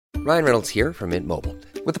Ryan Reynolds here from Mint Mobile.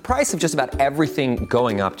 With the price of just about everything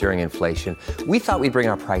going up during inflation, we thought we'd bring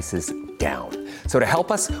our prices down. So to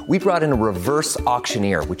help us, we brought in a reverse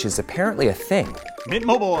auctioneer, which is apparently a thing. Mint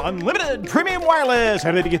Mobile Unlimited Premium Wireless.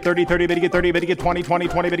 How to get 30, 30, bit to get 30, bit to get 20, 20,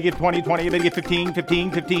 20, bit to get 20, 20, bit to get 15,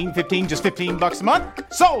 15, 15, 15, just $15 a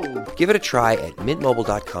month? Sold! Give it a try at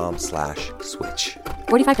mintmobile.com/switch.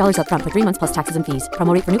 $45 up front for 3 months plus taxes and fees.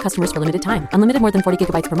 Promo rate for new customers for limited time. Unlimited more than 40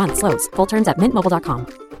 gigabytes per month. Slows full terms at mintmobile.com.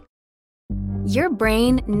 Your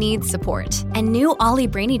brain needs support, and new Ollie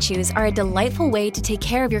Brainy Chews are a delightful way to take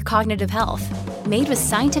care of your cognitive health. Made with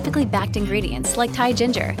scientifically backed ingredients like Thai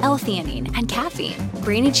ginger, L-theanine, and caffeine,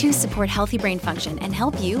 Brainy Chews support healthy brain function and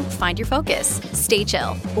help you find your focus, stay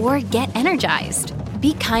chill, or get energized.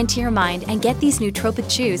 Be kind to your mind and get these nootropic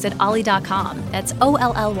chews at ollie.com. That's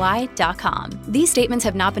OLLY.com. These statements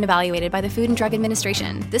have not been evaluated by the Food and Drug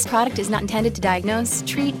Administration. This product is not intended to diagnose,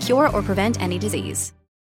 treat, cure, or prevent any disease.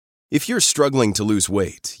 If you're struggling to lose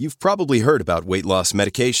weight, you've probably heard about weight loss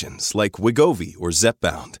medications like Wegovy or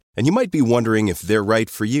Zepbound, and you might be wondering if they're right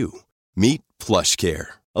for you. Meet PlushCare,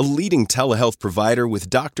 a leading telehealth provider with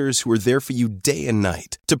doctors who are there for you day and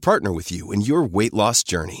night to partner with you in your weight loss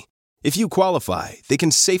journey. If you qualify, they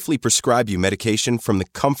can safely prescribe you medication from the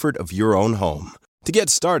comfort of your own home. To get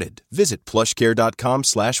started, visit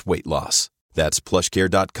plushcare.com/weightloss. That's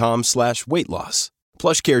plushcare.com/weightloss.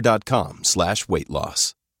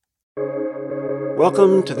 plushcare.com/weightloss.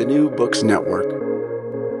 Welcome to the New Books Network.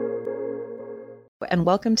 And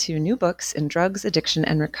welcome to New Books in Drugs, Addiction,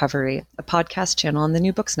 and Recovery, a podcast channel on the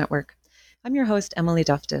New Books Network. I'm your host, Emily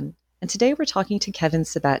Dufton, and today we're talking to Kevin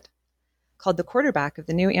Sabet. Called the quarterback of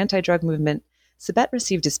the new anti-drug movement, Sabet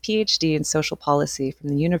received his PhD in social policy from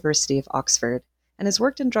the University of Oxford and has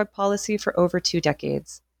worked in drug policy for over 2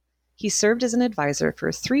 decades. He served as an advisor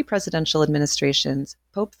for 3 presidential administrations,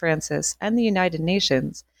 Pope Francis, and the United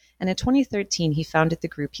Nations, and in 2013 he founded the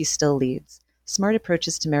group he still leads, Smart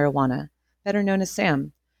Approaches to Marijuana, better known as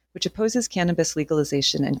SAM, which opposes cannabis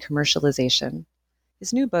legalization and commercialization.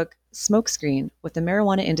 His new book, Smokescreen: What the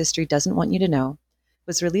Marijuana Industry Doesn't Want You to Know,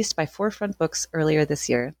 was released by Forefront Books earlier this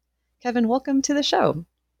year. Kevin, welcome to the show.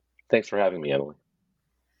 Thanks for having me, Emily.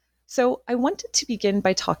 So I wanted to begin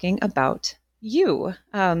by talking about you.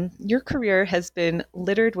 Your career has been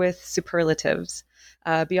littered with superlatives.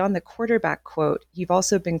 Beyond the quarterback quote, you've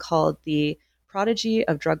also been called the prodigy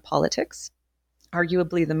of drug politics,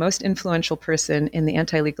 arguably the most influential person in the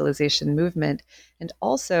anti-legalization movement, and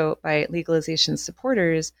also by legalization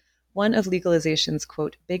supporters, one of legalization's,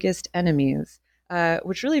 quote, biggest enemies,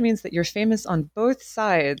 which really means that you're famous on both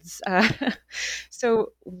sides.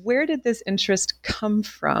 So where did this interest come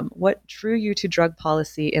from? What drew you to drug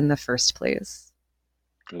policy in the first place?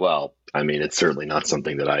 Well, I mean, it's certainly not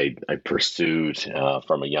something that I pursued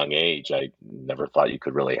from a young age. I never thought you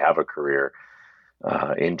could really have a career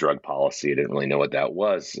in drug policy. I didn't really know what that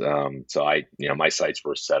was. So my sights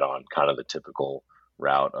were set on kind of the typical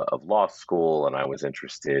route of law school, and I was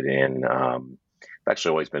interested in, I've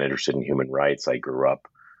actually always been interested in human rights. I grew up,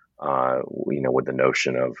 with the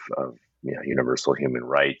notion of universal human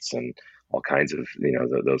rights and all kinds of,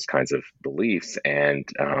 those kinds of beliefs, and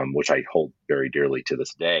which I hold very dearly to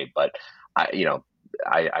this day. But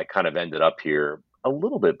I kind of ended up here a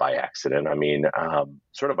little bit by accident. I mean,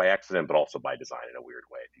 sort of by accident, but also by design in a weird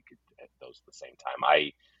way, if you could hit those at the same time.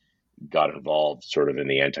 I got involved sort of in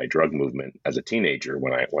the anti-drug movement as a teenager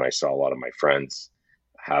when I saw a lot of my friends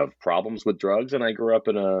have problems with drugs, and I grew up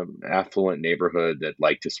in an affluent neighborhood that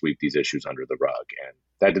liked to sweep these issues under the rug, and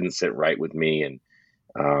that didn't sit right with me. And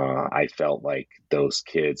I felt like those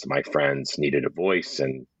kids, my friends, needed a voice,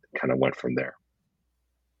 and kind of went from there.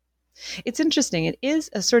 It's interesting. It is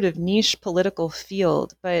a sort of niche political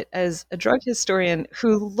field, but as a drug historian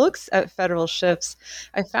who looks at federal shifts,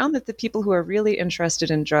 I found that the people who are really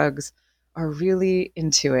interested in drugs are really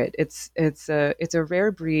into it. It's a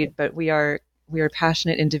rare breed, but we are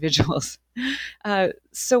passionate individuals.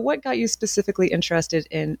 So what got you specifically interested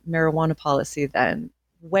in marijuana policy then?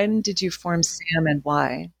 When did you form SAM and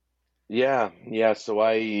why? Yeah. So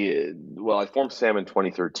I formed SAM in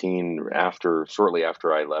 2013 shortly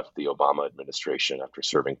after I left the Obama administration after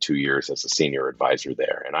serving 2 years as a senior advisor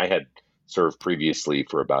there. And I had served previously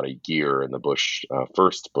for about a year in the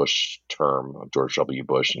first Bush term of George W.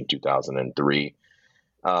 Bush in 2003.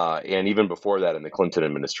 And even before that in the Clinton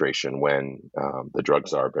administration, when the drug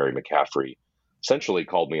czar, Barry McCaffrey, essentially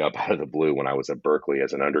called me up out of the blue when I was at Berkeley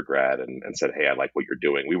as an undergrad and said, "Hey, I like what you're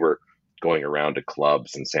doing." We were going around to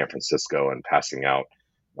clubs in San Francisco and passing out,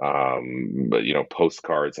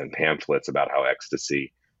 postcards and pamphlets about how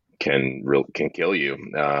ecstasy can kill you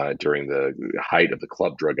during the height of the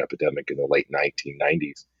club drug epidemic in the late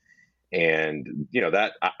 1990s. And,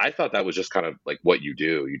 that I thought that was just kind of like what you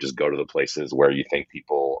do. You just go to the places where you think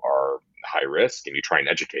people are high risk and you try and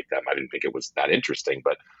educate them. I didn't think it was that interesting,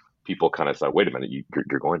 but people kind of thought, wait a minute,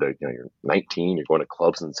 you're going to, you're 19, you're going to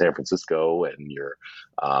clubs in San Francisco and you're,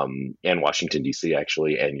 and Washington, D.C.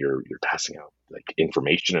 actually, and you're passing out like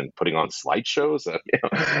information and putting on slideshows,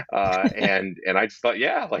 and I just thought,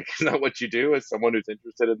 yeah, like, isn't that what you do as someone who's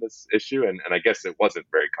interested in this issue? And I guess it wasn't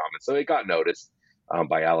very common. So it got noticed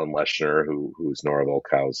by Alan Leshner, who's Nora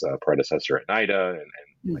Volkow's predecessor at NIDA,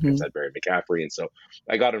 and like I said, Barry McCaffrey. And so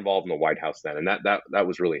I got involved in the White House then, and that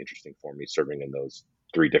was really interesting for me, serving in those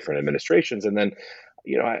 3 different administrations. And then,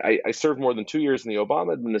 I served more than 2 years in the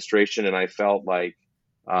Obama administration, and I felt like,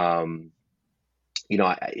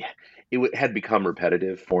 it had become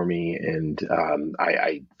repetitive for me, and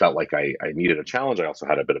I felt like I needed a challenge. I also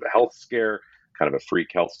had a bit of a health scare, kind of a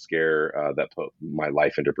freak health scare that put my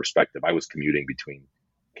life into perspective. I was commuting between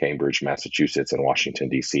Cambridge, Massachusetts, and Washington,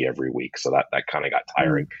 D.C. every week. So that kind of got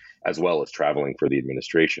tiring, as well as traveling for the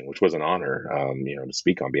administration, which was an honor, to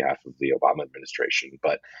speak on behalf of the Obama administration.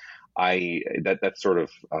 But that sort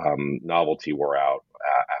of novelty wore out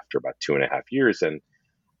after about 2.5 years. And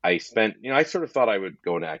I spent, I sort of thought I would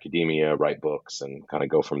go into academia, write books, and kind of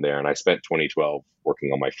go from there. And I spent 2012 working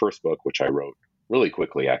on my first book, which I wrote really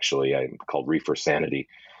quickly, actually, called Reefer Sanity.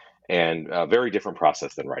 And a very different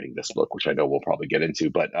process than writing this book, which I know we'll probably get into.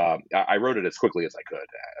 But I wrote it as quickly as I could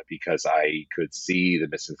because I could see the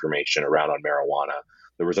misinformation around on marijuana.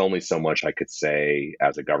 There was only so much I could say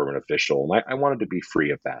as a government official, and I wanted to be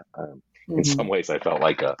free of that. In some ways, I felt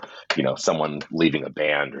like someone leaving a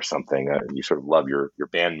band or something. You sort of love your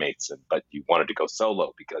bandmates, but you wanted to go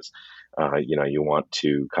solo because you want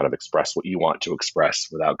to kind of express what you want to express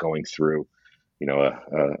without going through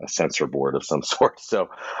a censor board of some sort. So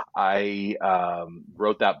I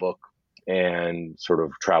wrote that book and sort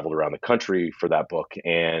of traveled around the country for that book.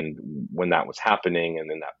 And when that was happening,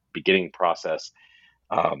 and in that beginning process,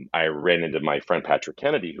 I ran into my friend Patrick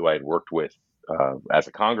Kennedy, who I had worked with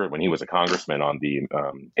when he was a congressman on the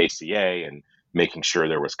ACA and making sure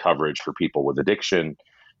there was coverage for people with addiction.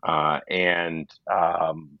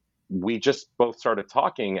 We just both started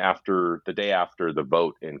talking the day after the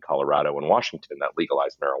vote in Colorado and Washington that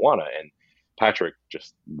legalized marijuana. And Patrick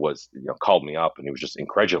just called me up, and he was just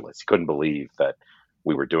incredulous. He couldn't believe that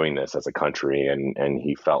we were doing this as a country. And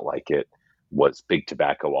he felt like it was big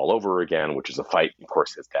tobacco all over again, which is a fight, of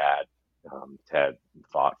course, his dad, Ted,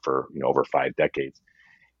 fought for over 5 decades.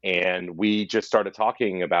 And we just started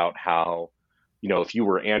talking about how, if you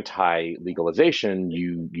were anti-legalization,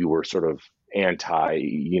 you were sort of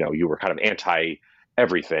you were kind of anti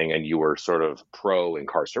everything, and you were sort of pro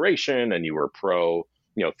incarceration, and you were pro,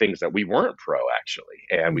 things that we weren't pro, actually.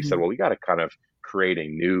 And we said, well, we got to kind of create a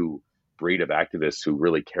new breed of activists who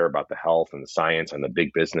really care about the health and the science and the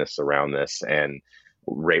big business around this, and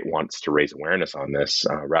wants to raise awareness on this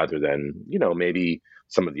rather than, maybe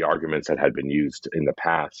some of the arguments that had been used in the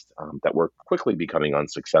past that were quickly becoming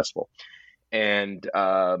unsuccessful. And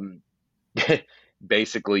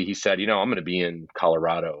basically, he said, I'm going to be in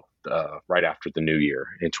Colorado right after the new year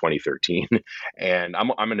in 2013, and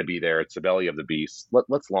I'm going to be there. It's the belly of the beast.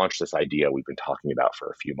 Let's launch this idea we've been talking about for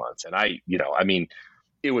a few months. And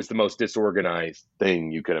it was the most disorganized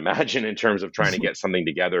thing you could imagine in terms of trying to get something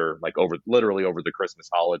together, like literally over the Christmas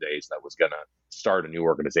holidays, that was going to start a new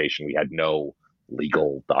organization. We had no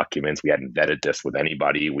legal documents. We hadn't vetted this with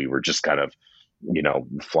anybody. We were just kind of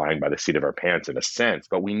flying by the seat of our pants in a sense,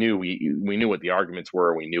 but we knew what the arguments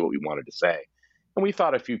were. We knew what we wanted to say, and we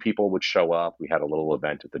thought a few people would show up. We had a little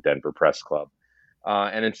event at the Denver Press Club,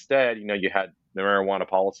 and instead, you had the Marijuana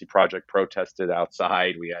Policy Project protested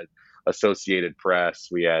outside. We had Associated Press,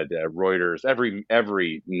 we had Reuters.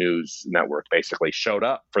 Every news network basically showed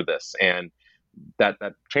up for this, and that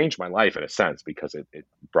changed my life in a sense, because it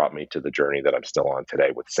brought me to the journey that I'm still on today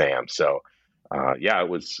with SAM. So, it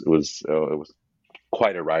was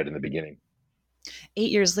quite a ride in the beginning. 8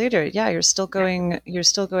 years later, you're still going. You're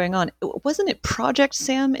still going on. Wasn't it Project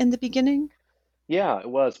Sam in the beginning? Yeah, it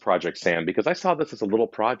was Project Sam, because I saw this as a little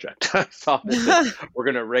project. I saw this as, we're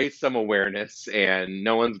going to raise some awareness, and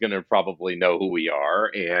no one's going to probably know who we are.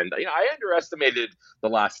 And I underestimated the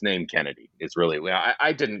last name Kennedy. It's really,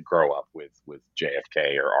 I didn't grow up with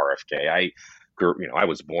JFK or RFK. I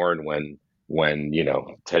was born when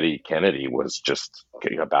Teddy Kennedy was just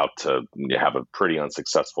about to have a pretty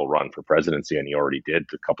unsuccessful run for presidency, and he already did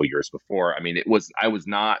a couple years before. I was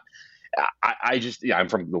not I just, yeah, I'm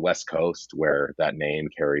from the West Coast where that name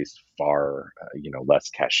carries far, less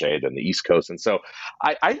cachet than the East Coast. And so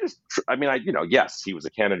I mean, yes, he was a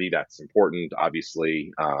Kennedy. That's important,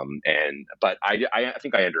 obviously. But I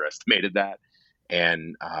think I underestimated that.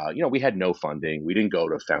 And, we had no funding. We didn't go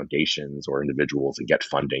to foundations or individuals and get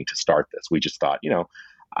funding to start this. We just thought,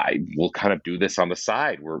 I will kind of do this on the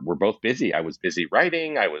side. We're both busy. I was busy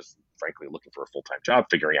writing. I was frankly looking for a full-time job,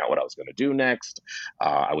 figuring out what I was going to do next.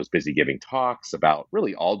 I was busy giving talks about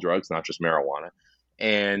really all drugs, not just marijuana.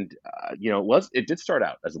 And it did start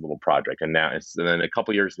out as a little project, and then a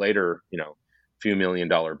couple years later, few $1 million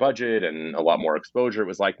budget and a lot more exposure. It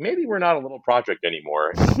was like, maybe we're not a little project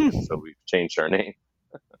anymore. So we've changed our name.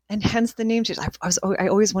 And hence the name change. I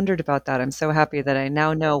always wondered about that. I'm so happy that I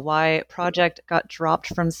now know why Project got dropped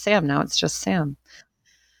from Sam. Now it's just Sam.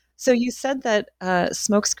 So you said that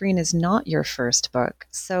Smokescreen is not your first book.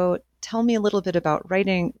 So tell me a little bit about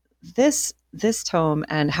writing this tome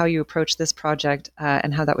and how you approached this project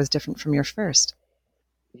and how that was different from your first.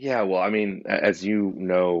 Yeah, well, I mean, as you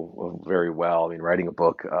know very well, I mean, writing a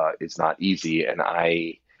book is not easy, and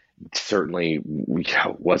I certainly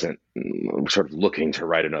wasn't sort of looking to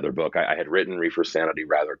write another book. I had written Reefer Sanity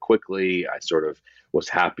rather quickly. I sort of was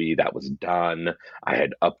happy that was done. I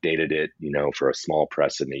had updated it, for a small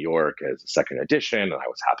press in New York as a second edition, and I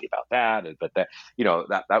was happy about that. But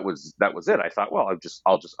that was it. I thought, well,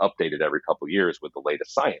 I'll just update it every couple of years with the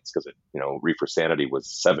latest science, because Reefer Sanity was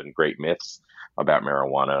 7 great myths about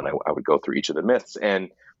marijuana, and I would go through each of the myths, and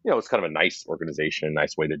it's kind of a nice organization,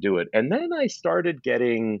 nice way to do it. And then I started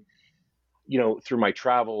getting, through my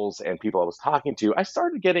travels and people I was talking to, I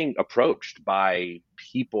started getting approached by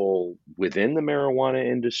people within the marijuana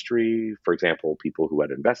industry. For example, people who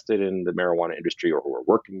had invested in the marijuana industry or who were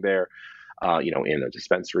working there, in a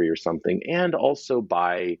dispensary or something, and also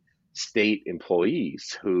by state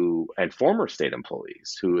employees and former state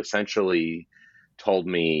employees who essentially told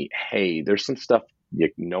me, hey, there's some stuff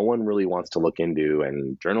no one really wants to look into,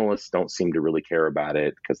 and journalists don't seem to really care about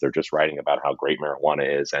it because they're just writing about how great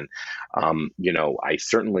marijuana is. And, I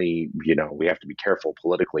certainly, we have to be careful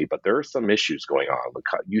politically, but there are some issues going on.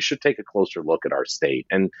 You should take a closer look at our state.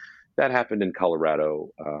 And that happened in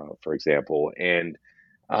Colorado, for example. And,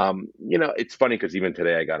 it's funny because even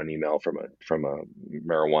today I got an email from a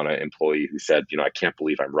marijuana employee who said, I can't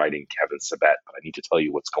believe I'm writing Kevin Sabet, but I need to tell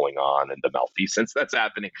you what's going on and the malfeasance that's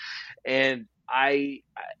happening. And I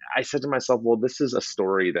said to myself, well, this is a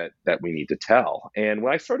story that we need to tell. And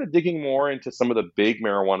when I started digging more into some of the big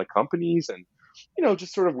marijuana companies and,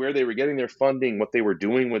 just sort of where they were getting their funding, what they were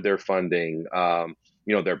doing with their funding,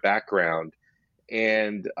 their background.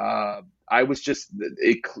 And I was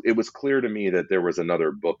it was clear to me that there was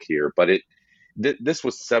another book here, but this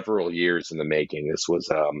was several years in the making. This was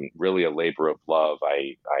really a labor of love.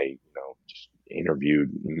 I just interviewed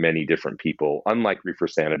many different people. Unlike Reefer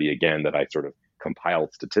Sanity, again, that I sort of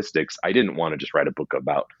compiled statistics, I didn't want to just write a book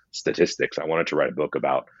about statistics. I wanted to write a book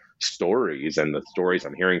about stories, and the stories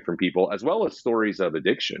I'm hearing from people, as well as stories of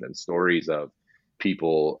addiction and stories of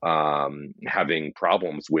people having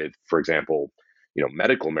problems with, for example,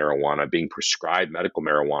 medical marijuana, being prescribed medical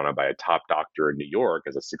marijuana by a top doctor in New York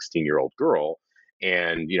as a 16-year-old girl,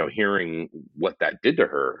 and hearing what that did to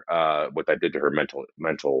her,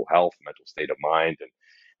 mental health, mental state of mind, and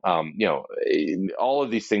all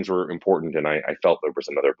of these things were important, and I felt there was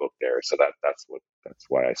another book there, so that's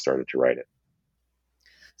why I started to write it.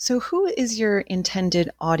 So, who is your intended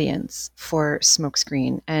audience for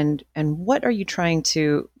Smokescreen, and what are you trying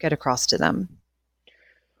to get across to them?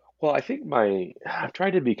 Well, I think I've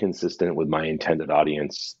tried to be consistent with my intended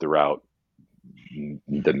audience throughout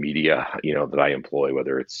the media, that I employ,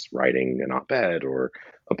 whether it's writing an op-ed or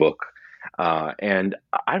a book. And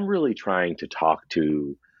I'm really trying to talk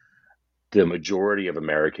to the majority of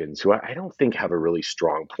Americans who I don't think have a really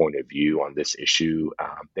strong point of view on this issue.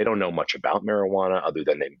 They don't know much about marijuana other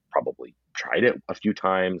than they probably tried it a few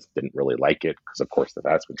times, didn't really like it, because of course the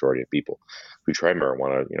vast majority of people who try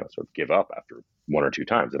marijuana, sort of give up after 1 or 2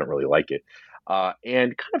 times. They don't really like it.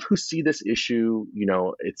 And kind of who see this issue,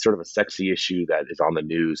 it's sort of a sexy issue that is on the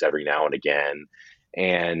news every now and again,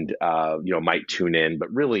 and might tune in,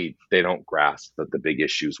 but really they don't grasp the big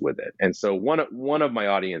issues with it. And so one of my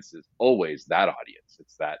audience is always that audience.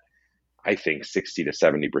 It's that I think 60 to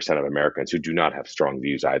 70% of Americans who do not have strong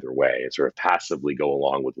views either way and sort of passively go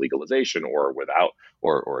along with legalization or without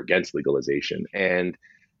or against legalization. And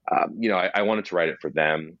I wanted to write it for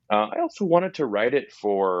them. I also wanted to write it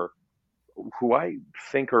for who I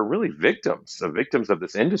think are really victims of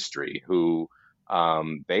this industry who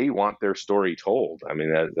they want their story told. I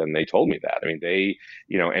mean, and they told me that. I mean, they,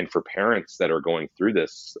 and for parents that are going through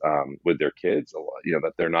this with their kids,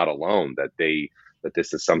 that they're not alone, that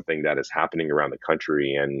this is something that is happening around the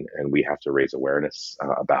country, and we have to raise awareness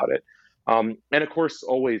about it. And of course,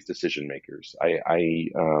 always decision makers.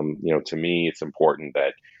 To me, it's important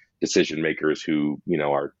that decision makers who,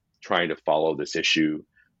 are trying to follow this issue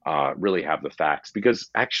really have the facts, because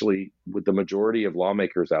actually, with the majority of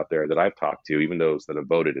lawmakers out there that I've talked to, even those that have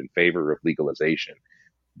voted in favor of legalization,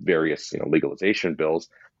 various legalization bills,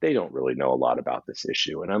 they don't really know a lot about this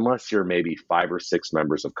issue. And unless you're maybe 5 or 6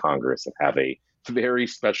 members of Congress that have a very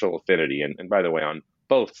special affinity, and by the way, on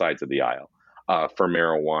both sides of the aisle, for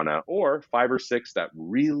marijuana, or 5 or 6 that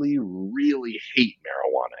really, really hate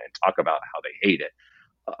marijuana and talk about how they hate it,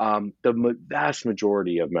 the vast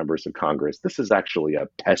majority of members of Congress, this is actually a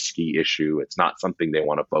pesky issue. It's not something they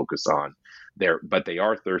want to focus on there, but they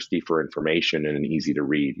are thirsty for information in an easy to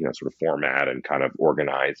read, sort of format and kind of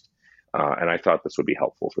organized. And I thought this would be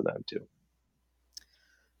helpful for them too.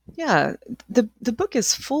 Yeah, the book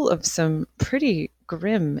is full of some pretty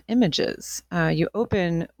grim images. You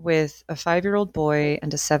open with a 5-year-old boy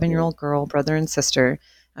and a 7-year-old girl, brother and sister,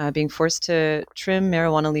 being forced to trim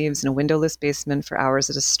marijuana leaves in a windowless basement for hours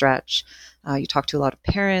at a stretch. You talk to a lot of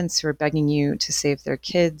parents who are begging you to save their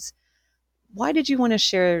kids. Why did you want to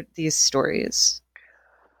share these stories?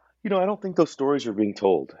 I don't think those stories are being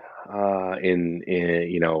told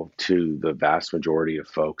to the vast majority of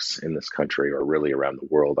folks in this country, or really around the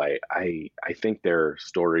world. I think they're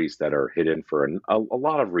stories that are hidden for a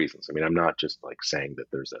lot of reasons. I mean, I'm not just like saying that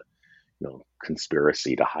there's a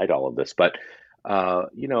conspiracy to hide all of this, but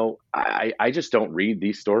I just don't read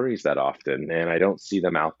these stories that often, and I don't see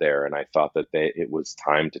them out there. And I thought that it was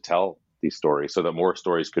time to tell these stories so that more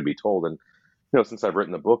stories could be told. And since I've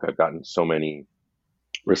written the book, I've gotten so many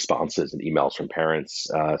responses and emails from parents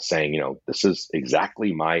saying, this is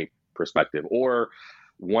exactly my perspective. Or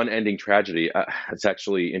one ending tragedy. It's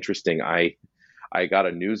actually interesting. I got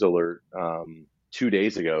a news alert 2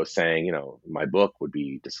 days ago saying, my book would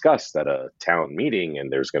be discussed at a town meeting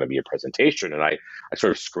and there's going to be a presentation. And I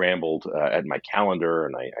sort of scrambled at my calendar,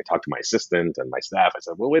 and I talked to my assistant and my staff. I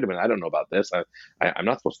said, well, wait a minute, I don't know about this. I'm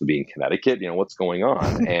not supposed to be in Connecticut. What's going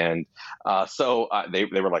on? And so they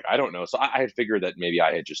were like, I don't know. So I had figured that maybe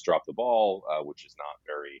I had just dropped the ball, which is not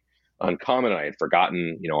very uncommon. I had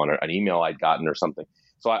forgotten, on an email I'd gotten or something.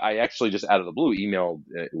 So I actually just out of the blue emailed.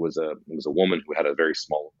 It was a woman who had a very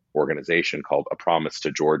small organization called A Promise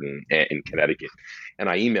to Jordan in Connecticut. And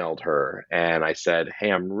I emailed her and I said,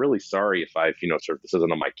 hey, I'm really sorry if I've, sort of, this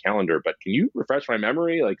isn't on my calendar, but can you refresh my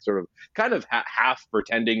memory? Like sort of kind of half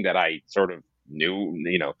pretending that I sort of knew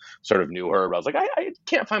her. But I was like, I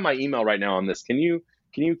can't find my email right now on this. Can you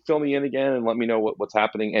fill me in again and let me know what's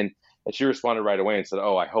happening? And she responded right away and said,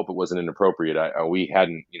 oh, I hope it wasn't inappropriate. We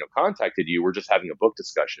hadn't, contacted you. We're just having a book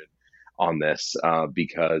discussion on this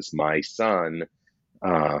because my son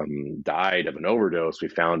died of an overdose. We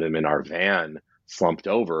found him in our van, slumped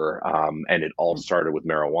over, and it all started with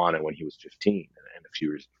marijuana when he was 15. And a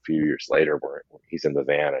few years later, he's in the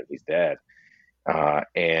van and he's dead.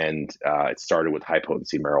 And it started with high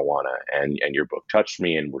potency marijuana, and your book touched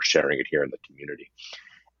me, and we're sharing it here in the community.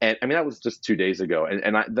 And I mean, that was just 2 days ago.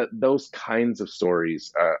 And those kinds of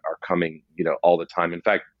stories are coming, all the time. In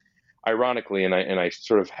fact, ironically, and I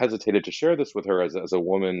sort of hesitated to share this with her as a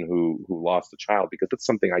woman who lost a child, because it's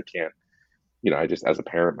something I can't, I just, as a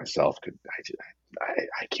parent myself,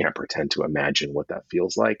 I can't pretend to imagine what that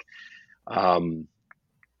feels like.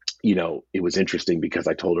 It was interesting because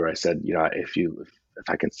I told her, I said, if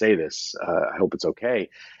I can say this, I hope it's okay.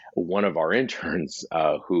 One of our interns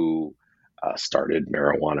who started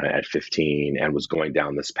marijuana at 15 and was going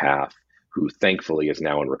down this path, who thankfully is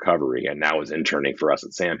now in recovery and now is interning for us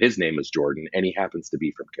at SAM. His name is Jordan, and he happens to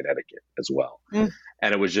be from Connecticut as well. And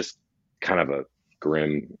it was just kind of a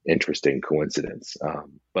grim, interesting coincidence.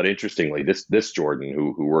 But interestingly, this Jordan,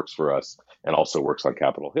 who works for us and also works on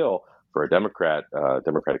Capitol Hill for a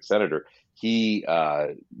Democratic senator, he,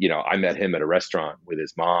 I met him at a restaurant with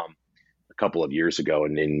his mom a couple of years ago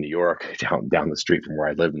in New York, down the street from where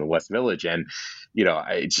I live in the West Village. And,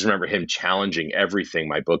 I just remember him challenging everything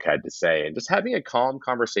my book had to say and just having a calm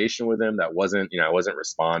conversation with him that wasn't, I wasn't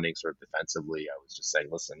responding sort of defensively. I was just saying,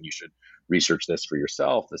 listen, you should research this for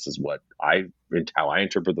yourself. This is how I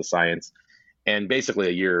interpret the science. And basically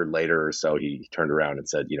a year later or so, he turned around and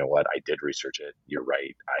said, you know what, I did research it. You're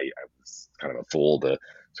right. I was kind of a fool to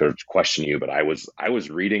sort of question you, but I was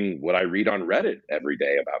reading what I read on Reddit every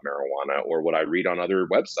day about marijuana, or what I read on other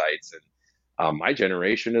websites. And my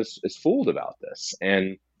generation is fooled about this.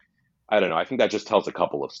 And I don't know. I think that just tells a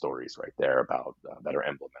couple of stories right there about that are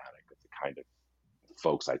emblematic of the kind of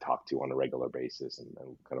folks I talk to on a regular basis, and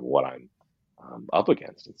kind of what I'm up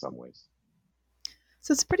against in some ways.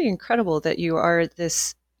 So it's pretty incredible that you are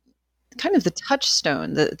this kind of the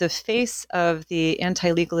touchstone, the face of the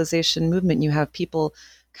anti-legalization movement. You have people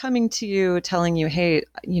coming to you telling you, hey,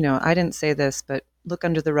 I didn't say this, but look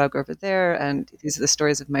under the rug over there, and these are the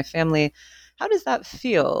stories of my family. How does that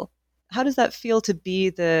feel? How does that feel to be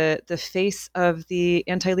the face of the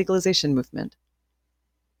anti-legalization movement?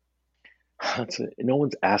 No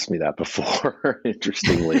one's asked me that before,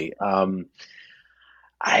 interestingly.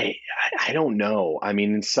 I don't know. I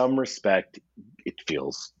mean, in some respect, it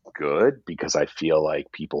feels good because I feel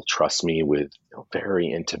like people trust me with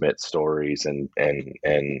very intimate stories and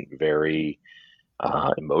very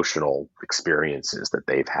emotional experiences that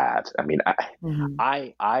they've had. I mean,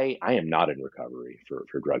 I am not in recovery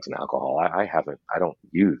for drugs and alcohol. I don't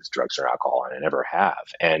use drugs or alcohol, and I never have.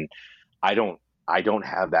 And I don't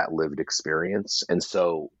have that lived experience. And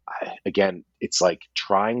so again, it's like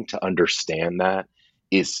trying to understand that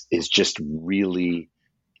is just really,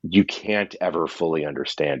 you can't ever fully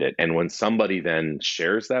understand it. And when somebody then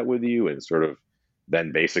shares that with you and sort of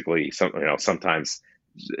then basically sometimes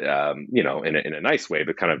in a nice way,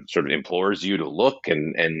 but kind of sort of implores you to look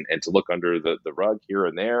and to look under the rug here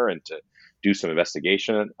and there and to do some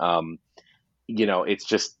investigation. It's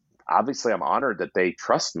just, obviously I'm honored that they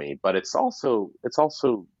trust me, but it's also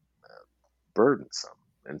burdensome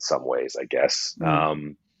in some ways, I guess.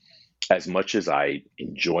 As much as I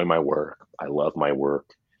enjoy my work, I love my work.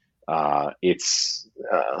 It's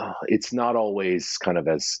not always kind of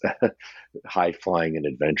as high flying and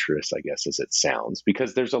adventurous, I guess, as it sounds,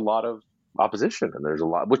 because there's a lot of opposition and there's a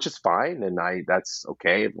lot, which is fine. And that's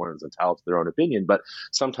okay. Everyone's entitled to their own opinion, but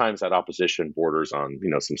sometimes that opposition borders on,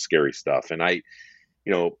 some scary stuff. And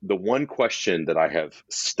the one question that I have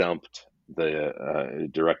stumped the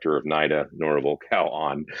director of NIDA, Nora Volkow,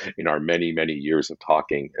 on in our many, many years of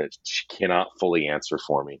talking, she cannot fully answer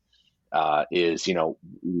for me, is,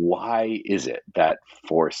 why is it that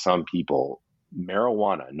for some people,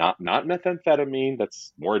 marijuana, not methamphetamine,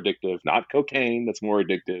 that's more addictive, not cocaine, that's more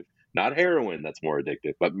addictive, not heroin, that's more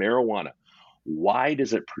addictive, but marijuana, why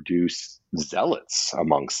does it produce zealots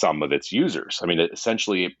among some of its users? I mean,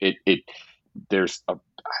 essentially, there's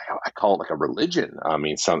I call it like a religion. I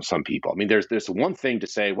mean, some people. I mean, there's one thing to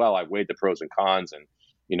say, well, I weighed the pros and cons, and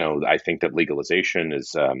I think that legalization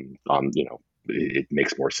is it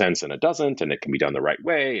makes more sense than it doesn't, and it can be done the right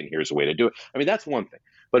way, and here's a way to do it. I mean, that's one thing,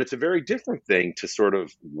 but it's a very different thing to sort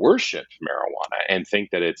of worship marijuana and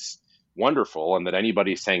think that it's wonderful, and that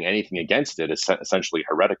anybody saying anything against it is essentially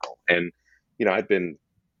heretical. And I've been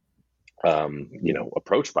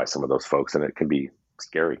approached by some of those folks, and it can be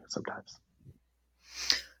scary sometimes.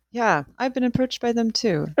 Yeah, I've been approached by them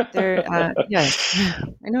too. They're yes,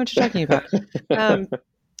 I know what you're talking about.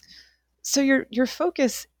 So your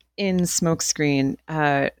focus in Smokescreen,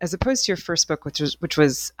 as opposed to your first book, which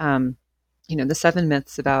was the 7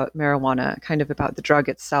 myths about marijuana, kind of about the drug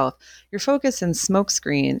itself. Your focus in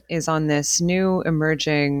Smokescreen is on this new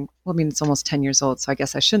emerging. Well, I mean, it's almost 10 years old, so I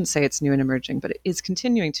guess I shouldn't say it's new and emerging, but it is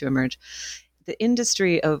continuing to emerge. The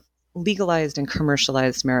industry of legalized and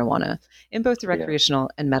commercialized marijuana in both the recreational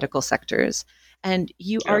and medical sectors. And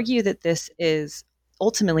you argue that this is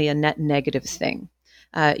ultimately a net negative thing.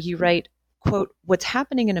 You write, quote, "What's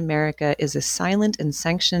happening in America is a silent and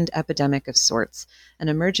sanctioned epidemic of sorts, an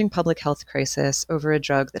emerging public health crisis over a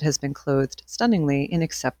drug that has been clothed stunningly in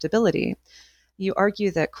acceptability." You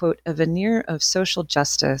argue that, quote, "a veneer of social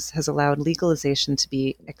justice has allowed legalization to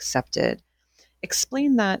be accepted."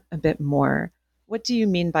 Explain that a bit more. What do you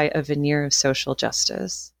mean by a veneer of social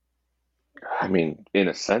justice? I mean, in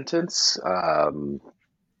a sentence,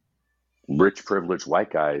 rich, privileged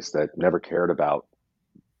white guys that never cared about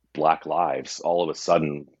Black lives all of a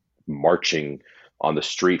sudden marching on the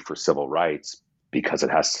street for civil rights because it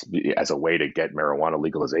has to be as a way to get marijuana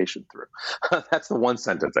legalization through. That's the one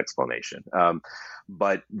sentence explanation.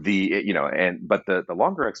 But the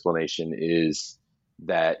longer explanation is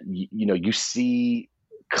that you see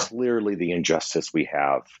clearly the injustice we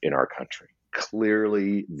have in our country,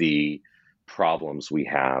 clearly the problems we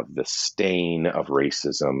have, the stain of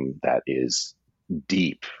racism that is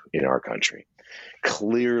deep in our country,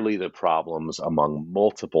 clearly the problems among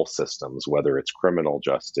multiple systems, whether it's criminal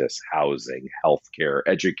justice, housing, healthcare,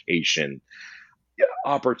 education,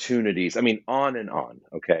 opportunities. I mean, on and on.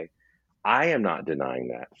 Okay. I am not denying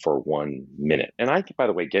that for 1 minute. And I, by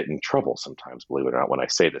the way, get in trouble sometimes, believe it or not, when I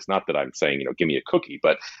say this. Not that I'm saying, give me a cookie,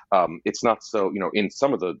 but it's not so, in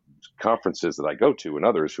some of the conferences that I go to and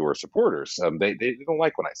others who are supporters, they don't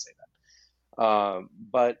like when I say that.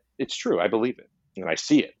 But it's true. I believe it, and I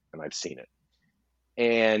see it, and I've seen it.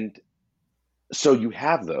 And so you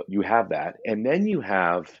have that, and then you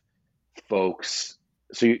have folks.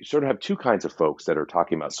 So you sort of have two kinds of folks that are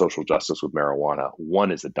talking about social justice with marijuana.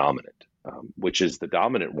 One is the dominant, which is the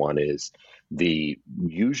dominant one is the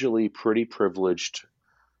usually pretty privileged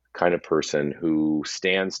kind of person who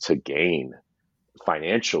stands to gain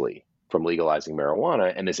financially from legalizing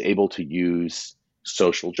marijuana and is able to use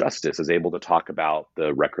social justice, is able to talk about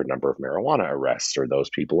the record number of marijuana arrests or those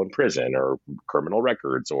people in prison or criminal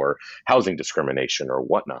records or housing discrimination or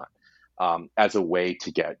whatnot, as a way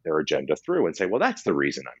to get their agenda through and say, well, that's the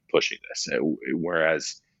reason I'm pushing this.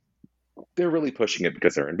 Whereas they're really pushing it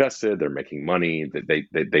because they're invested, they're making money,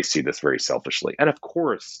 they see this very selfishly. And of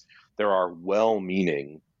course, there are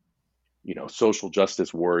well-meaning social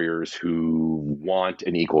justice warriors who want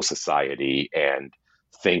an equal society and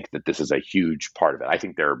think that this is a huge part of it. I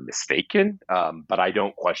think they're mistaken, but I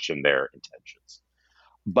don't question their intentions.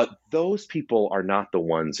 But those people are not the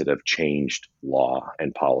ones that have changed law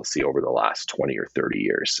and policy over the last 20 or 30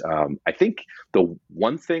 years. I think the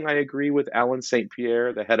one thing I agree with Alan St.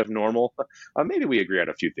 Pierre, the head of NORML, maybe we agree on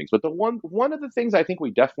a few things, but the one of the things I think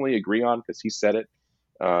we definitely agree on, because he said it,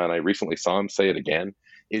 and I recently saw him say it again,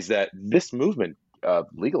 is that this movement of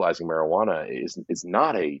legalizing marijuana is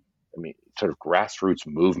not sort of grassroots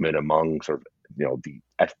movement among sort of, the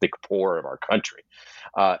ethnic poor of our country.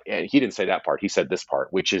 And he didn't say that part. He said this part,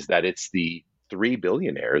 which is that it's the 3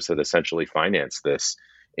 billionaires that essentially financed this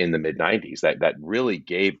in the mid-90s that really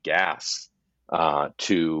gave gas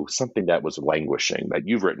to something that was languishing, that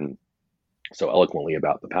you've written so eloquently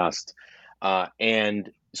about the past. And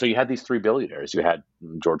so you had these 3 billionaires. You had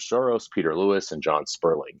George Soros, Peter Lewis, and John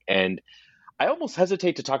Sperling. And I almost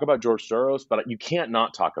hesitate to talk about George Soros, but you can't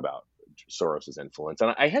not talk about Soros's influence.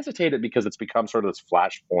 And I hesitated because it's become sort of this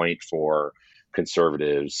flashpoint for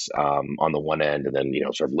conservatives on the one end, and then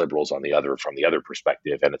sort of liberals on the other from the other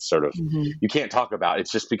perspective. And it's sort of you can't talk about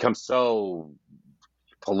it's just become so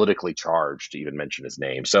politically charged to even mention his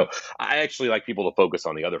name. So I actually like people to focus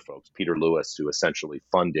on the other folks. Peter Lewis, who essentially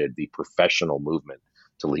funded the professional movement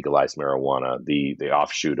to legalize marijuana, the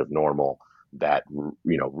offshoot of NORML that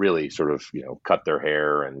really sort of cut their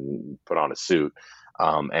hair and put on a suit.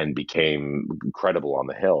 And became credible on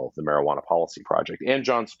the Hill, the Marijuana Policy Project, and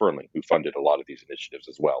John Sperling, who funded a lot of these initiatives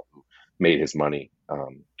as well, who made his money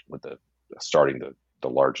with starting the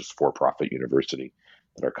largest for-profit university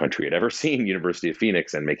that our country had ever seen, University of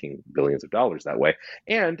Phoenix, and making billions of dollars that way,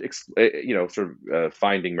 and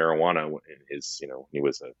finding marijuana in his, he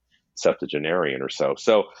was a septuagenarian or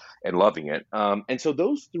so, and loving it. And so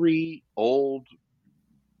those 3 old,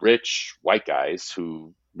 rich white guys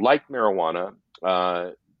who liked marijuana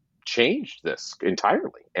changed this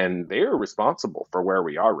entirely, and they're responsible for where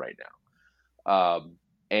we are right now.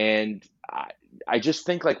 And I just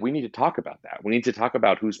think we need to talk about that. We need to talk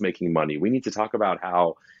about who's making money. We need to talk about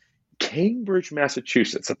how Cambridge,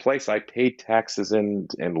 Massachusetts, a place I paid taxes in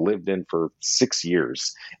and lived in for 6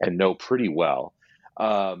 years and know pretty well,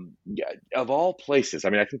 of all places, I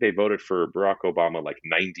think they voted for Barack Obama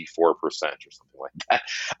 94% or something like that.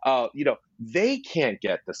 They can't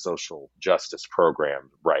get the social justice program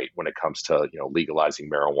right when it comes to legalizing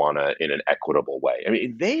marijuana in an equitable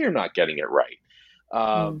way. They are not getting it right.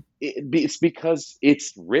 It's because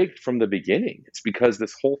it's rigged from the beginning. It's because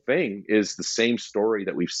this whole thing is the same story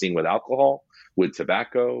that we've seen with alcohol, with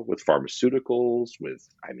tobacco, with pharmaceuticals, with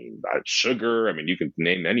sugar. You can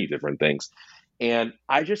name many different things. And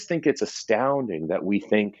I just think it's astounding that we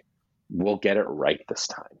think we'll get it right this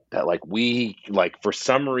time. That for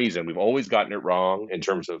some reason, we've always gotten it wrong in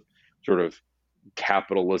terms of sort of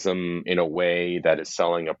capitalism in a way that is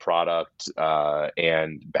selling a product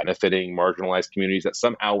and benefiting marginalized communities, that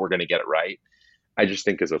somehow we're going to get it right. I just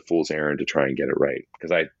think is a fool's errand to try and get it right,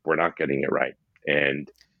 because we're not getting it right. And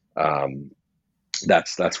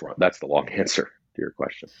that's the long answer to your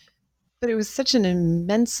question. But it was such an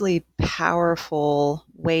immensely powerful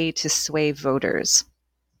way to sway voters,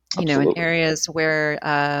 in areas where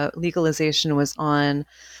legalization was on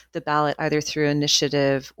the ballot, either through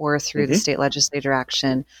initiative or through the state legislature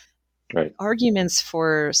action. Right. Arguments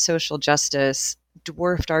for social justice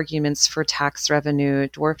dwarfed arguments for tax revenue,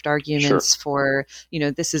 dwarfed arguments for,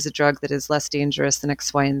 this is a drug that is less dangerous than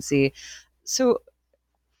X, Y, and Z. So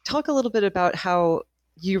talk a little bit about how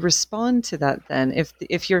you respond to that then.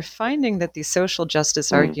 If you're finding that these social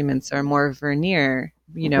justice arguments are more veneer,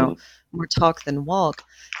 more talk than walk,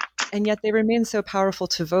 and yet they remain so powerful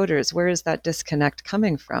to voters, where is that disconnect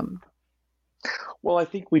coming from? Well, I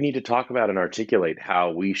think we need to talk about and articulate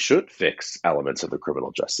how we should fix elements of the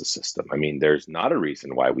criminal justice system. I mean, there's not a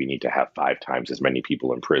reason why we need to have 5 times as many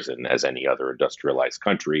people in prison as any other industrialized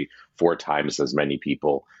country, 4 times as many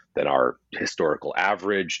people than our historical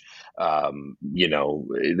average. We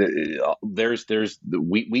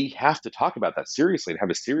have to talk about that seriously and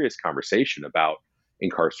have a serious conversation about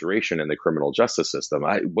incarceration and the criminal justice system.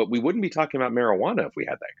 But we wouldn't be talking about marijuana if we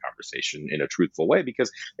had that conversation in a truthful way,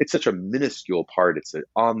 because it's such a minuscule part. It's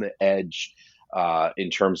on the edge in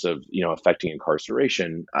terms of affecting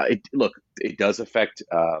incarceration. It does affect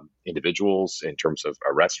individuals in terms of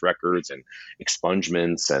arrest records and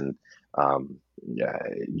expungements and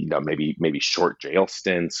maybe short jail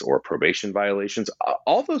stints or probation violations.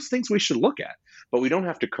 All those things we should look at, but we don't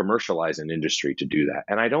have to commercialize an industry to do that.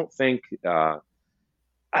 And I don't think.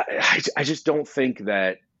 I just don't think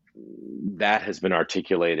that has been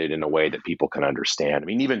articulated in a way that people can understand. I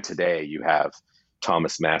mean, even today, you have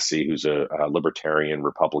Thomas Massie, who's a libertarian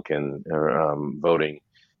Republican, voting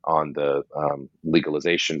on the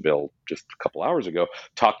legalization bill just a couple hours ago,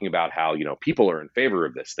 talking about how people are in favor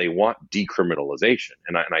of this. They want decriminalization,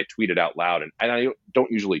 and I tweeted out loud, and I don't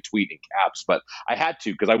usually tweet in caps, but I had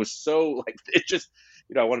to because I was so it just.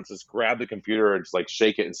 I wanted to just grab the computer and just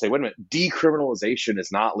shake it and say, wait a minute, decriminalization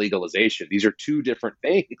is not legalization. These are two different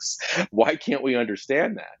things. Why can't we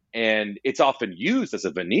understand that? And it's often used as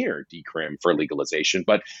a veneer, decrim, for legalization,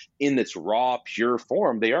 but in its raw, pure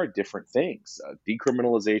form, they are different things.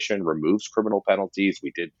 Decriminalization removes criminal penalties.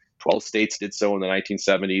 12 states did so in the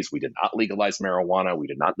 1970s. We did not legalize marijuana. We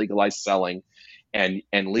did not legalize selling. And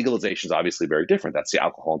legalization is obviously very different. That's the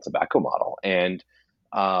alcohol and tobacco model. And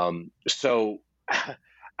so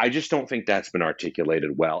I just don't think that's been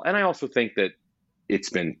articulated well. And I also think that it's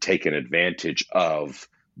been taken advantage of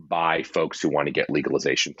by folks who want to get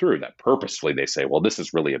legalization through, that purposefully they say, well, this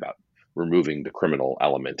is really about removing the criminal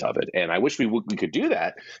element of it. And I wish we could do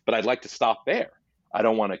that, but I'd like to stop there. I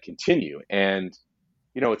don't want to continue. And,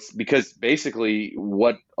 it's because basically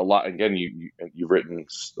you've written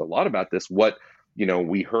a lot about this, what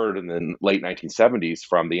we heard in the late 1970s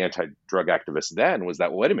from the anti-drug activists then was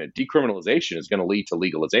that, well, wait a minute, decriminalization is going to lead to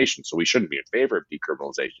legalization, so we shouldn't be in favor of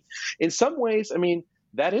decriminalization. In some ways, I mean,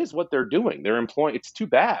 that is what they're doing. They're employing, it's too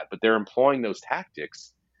bad, but they're employing those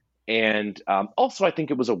tactics. And also, I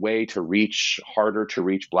think it was a way to harder to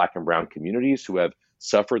reach Black and brown communities who have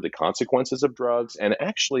suffered the consequences of drugs and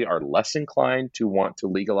actually are less inclined to want to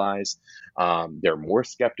legalize. They're more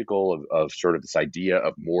skeptical of sort of this idea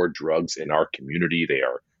of more drugs in our community. They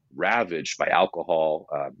are ravaged by alcohol,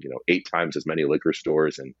 8 times as many liquor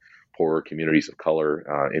stores in poorer communities of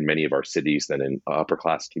color in many of our cities than in upper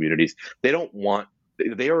class communities. They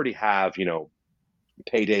already have,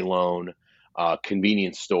 payday loan,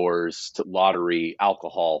 convenience stores, lottery,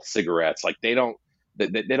 alcohol, cigarettes. They don't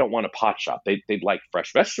want a pot shop. They'd like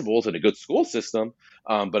fresh vegetables and a good school system,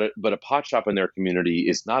 but a pot shop in their community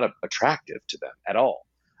is not attractive to them at all.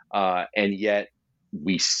 And yet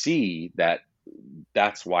we see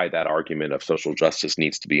that's why that argument of social justice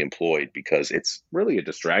needs to be employed, because it's really a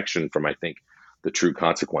distraction from, I think, the true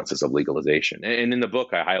consequences of legalization. And in the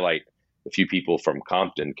book, I highlight a few people from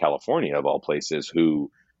Compton, California, of all places, who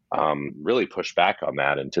really push back on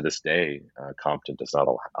that. And to this day, Compton does not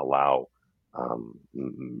allow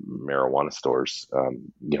marijuana stores,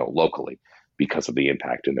 locally because of the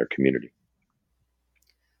impact in their community.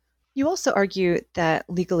 You also argue that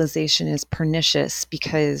legalization is pernicious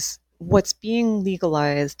because what's being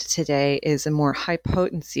legalized today is a more high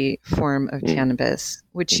potency form of cannabis,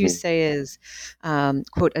 which you say is,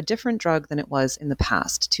 quote, a different drug than it was in the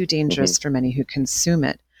past, too dangerous for many who consume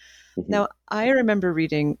it. Now, I remember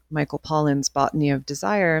reading Michael Pollan's Botany of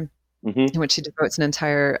Desire, in which he devotes an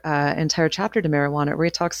entire chapter to marijuana, where he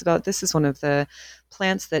talks about this is one of the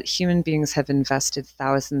plants that human beings have invested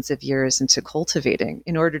thousands of years into cultivating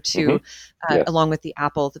in order to, along with the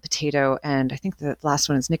apple, the potato, and I think the last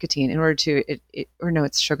one is nicotine, in order to,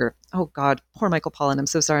 it's sugar. Oh God, poor Michael Pollan. I'm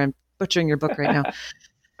so sorry. I'm butchering your book right now.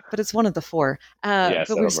 But it's one of the 4. Yes,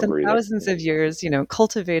 but we've spent thousands of years,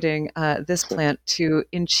 cultivating this plant to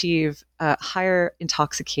achieve higher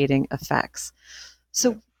intoxicating effects.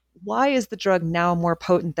 So why is the drug now more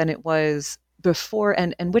potent than it was before?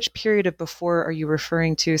 And which period of before are you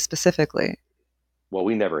referring to specifically? Well,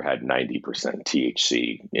 we never had 90%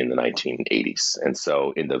 THC in the 1980s. And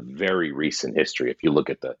so in the very recent history, if you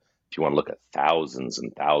want to look at thousands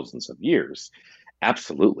and thousands of years,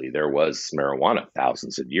 absolutely, there was marijuana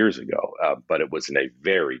thousands of years ago, but it was in a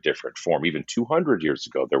very different form. Even 200 years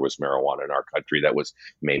ago, there was marijuana in our country that was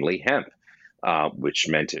mainly hemp, which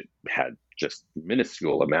meant it had just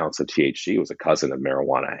minuscule amounts of THC. It was a cousin of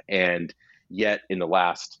marijuana. And Yet in the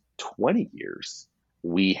last 20 years,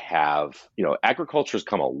 we have, agriculture has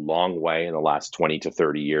come a long way in the last 20 to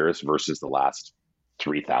 30 years versus the last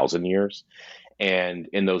 3,000 years. And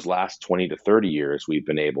in those last 20 to 30 years, we've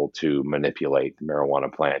been able to manipulate the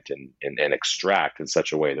marijuana plant and extract in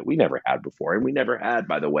such a way that we never had before. And we never had,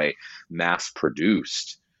 by the way, mass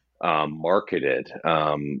produced, marketed,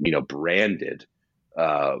 branded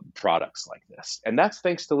products like this. And that's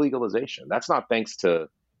thanks to legalization. That's not thanks to,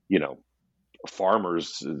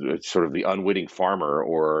 farmers, sort of the unwitting farmer,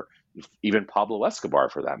 or even Pablo Escobar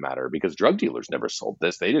for that matter, because drug dealers never sold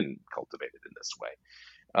this. They didn't cultivate it in this way.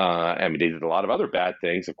 They did a lot of other bad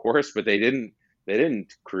things, of course, but they didn't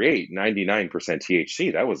create 99%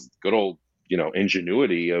 THC. That was good old,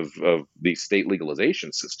 ingenuity of these state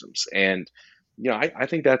legalization systems. And, I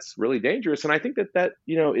think that's really dangerous. And I think that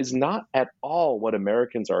is not at all what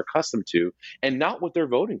Americans are accustomed to and not what they're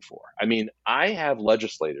voting for. I mean, I have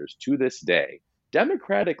legislators to this day,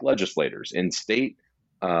 Democratic legislators in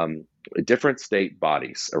different state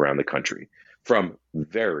bodies around the country from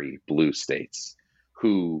very blue states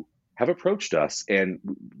who have approached us, and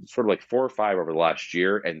sort of like 4 or 5 over the last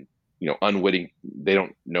year, and unwitting, they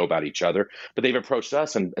don't know about each other, but they've approached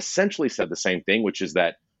us and essentially said the same thing, which is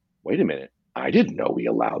that, wait a minute, I didn't know we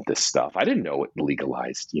allowed this stuff. I didn't know it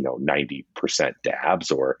legalized, 90%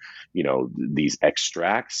 dabs, or, these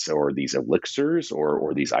extracts, or these elixirs,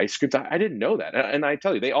 or these ice creams. I didn't know that. And I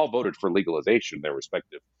tell you, they all voted for legalization in their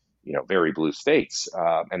respective, very blue states.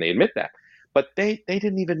 And they admit that. But they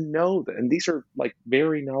didn't even know that. And these are like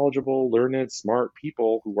very knowledgeable, learned, smart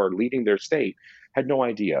people who are leading their state, had no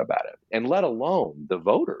idea about it. And let alone the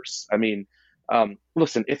voters. I mean,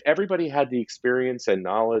 listen, if everybody had the experience and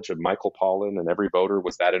knowledge of Michael Pollan and every voter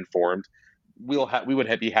was that informed, we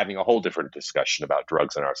would be having a whole different discussion about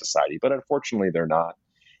drugs in our society. But unfortunately, they're not.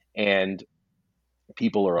 And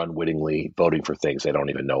people are unwittingly voting for things they don't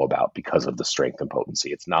even know about because of the strength and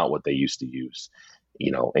potency. It's not what they used to use,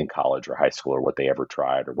 in college or high school, or what they ever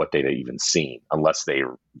tried, or what they'd even seen, unless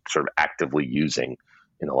they're sort of actively using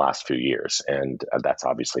in the last few years. And that's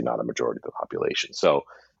obviously not a majority of the population. So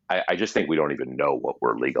I just think we don't even know what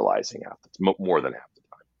we're legalizing more than half the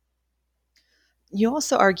time. You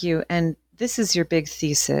also argue, and this is your big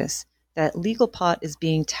thesis, that legal pot is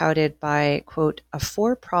being touted by, quote, a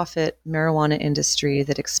for-profit marijuana industry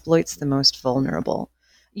that exploits the most vulnerable.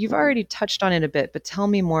 You've already touched on it a bit, but tell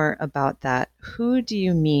me more about that. Who do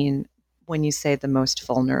you mean when you say the most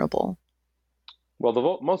vulnerable? Well,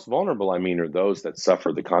 the most vulnerable, are those that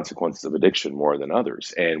suffer the consequences of addiction more than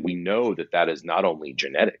others. And we know that is not only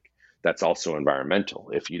genetic, that's also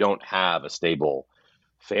environmental. If you don't have a stable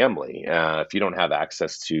family, if you don't have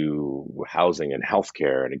access to housing and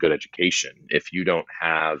healthcare and a good education, if you don't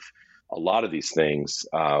have a lot of these things,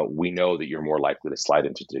 we know that you're more likely to slide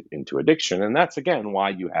into addiction. And that's, again, why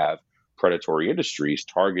you have predatory industries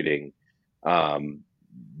targeting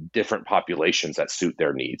different populations that suit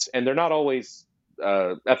their needs. And they're not always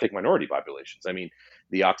ethnic minority populations. I mean,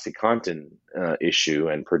 the OxyContin issue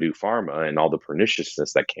and Purdue Pharma and all the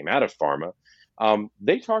perniciousness that came out of pharma,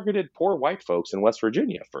 they targeted poor white folks in West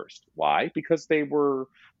Virginia first. Why? Because they were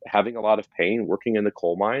having a lot of pain working in the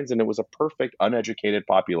coal mines, and it was a perfect uneducated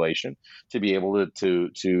population to be able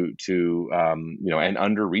to an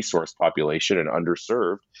under-resourced population and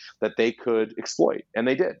underserved that they could exploit, and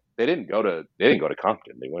they did. They didn't go to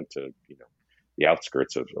Compton. They went to the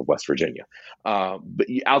outskirts of West Virginia. But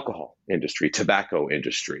the alcohol industry, tobacco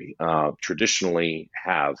industry, traditionally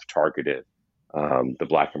have targeted the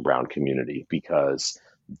Black and brown community because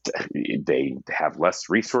they have less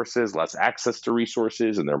resources, less access to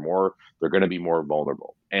resources, and they're going to be more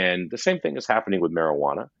vulnerable. And the same thing is happening with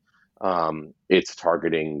marijuana. It's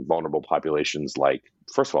targeting vulnerable populations like,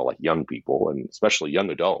 first of all, like young people, and especially young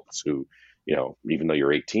adults who, even though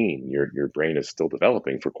you're 18, your brain is still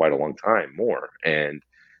developing for quite a long time more. And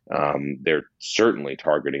they're certainly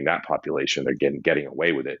targeting that population. They're getting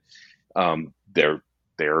away with it.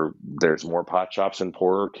 There's more pot shops in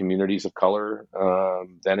poorer communities of color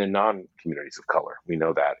than in non-communities of color. We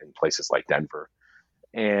know that in places like Denver.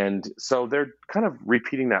 And so they're kind of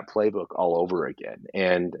repeating that playbook all over again.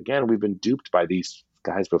 And again, we've been duped by these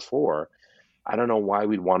guys before. I don't know why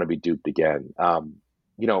we'd want to be duped again.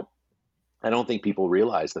 I don't think people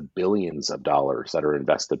realize the billions of dollars that are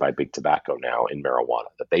invested by big tobacco now in marijuana,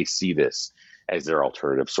 that they see this as their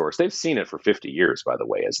alternative source. They've seen it for 50 years, by the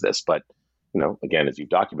way, as this. But, again, as you've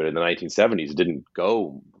documented, in the 1970s, it didn't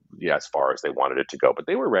go as far as they wanted it to go. But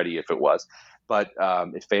they were ready if it was. But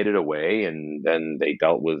it faded away, and then they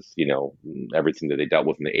dealt with, everything that they dealt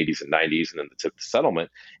with in the 80s and 90s, and then took the settlement.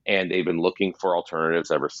 And they've been looking for alternatives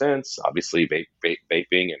ever since. Obviously,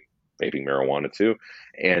 vaping and vaping marijuana too,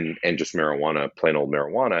 and just marijuana, plain old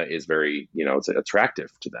marijuana, is very, it's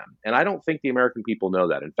attractive to them. And I don't think the American people know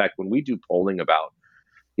that. In fact, when we do polling about,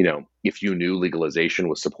 if you knew legalization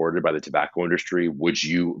was supported by the tobacco industry, would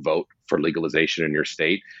you vote for legalization in your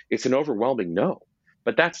state? It's an overwhelming no.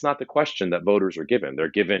 But that's not the question that voters are given. They're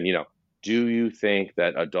given, do you think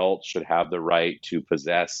that adults should have the right to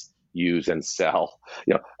possess, use, and sell,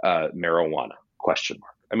 marijuana? Question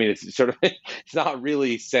mark. I mean, it's sort of, it's not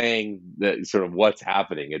really saying that sort of what's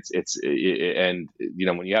happening. And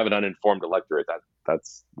when you have an uninformed electorate,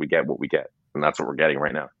 that's we get what we get, and that's what we're getting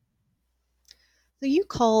right now. So you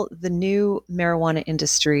call the new marijuana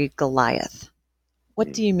industry Goliath.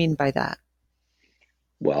 What do you mean by that?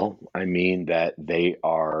 Well, I mean that they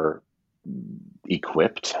are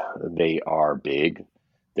equipped, they are big,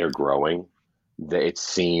 they're growing. It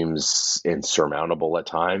seems insurmountable at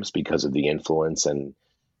times because of the influence and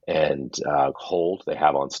hold they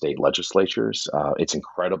have on state legislatures. It's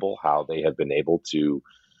incredible how they have been able to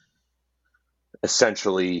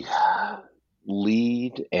essentially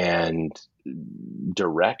lead and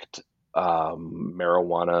direct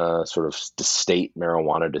marijuana, sort of the state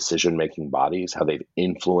marijuana decision-making bodies, how they've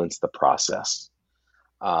influenced the process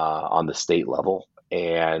on the state level,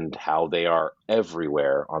 and how they are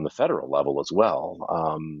everywhere on the federal level as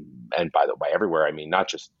well. And by everywhere, I mean not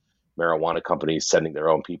just marijuana companies sending their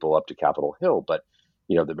own people up to Capitol Hill, but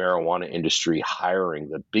the marijuana industry hiring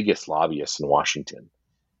the biggest lobbyists in Washington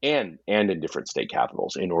and in different state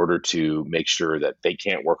capitals in order to make sure that they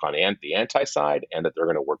can't work on the anti side and that they're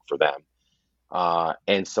going to work for them.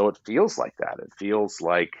 And so it feels like that. It feels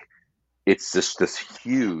like it's just this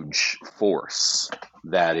huge force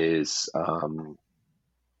that is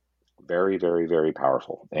very, very, very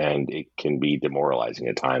powerful. And it can be demoralizing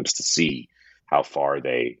at times to see how far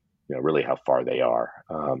they, really how far they are.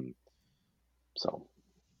 Well,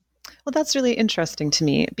 that's really interesting to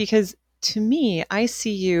me, because to me, I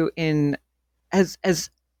see you as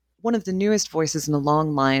one of the newest voices in a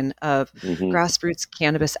long line of grassroots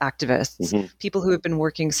cannabis activists, people who have been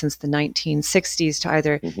working since the 1960s to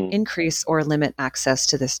either increase or limit access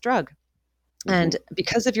to this drug. And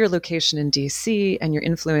because of your location in DC and your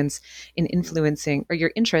influence in influencing, or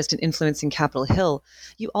your interest in influencing Capitol Hill,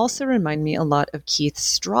 you also remind me a lot of Keith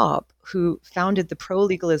Straub, who founded the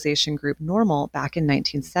pro-legalization group NORML back in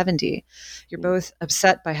 1970. You're both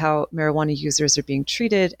upset by how marijuana users are being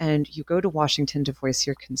treated, and you go to Washington to voice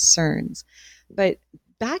your concerns. But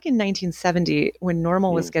back in 1970, when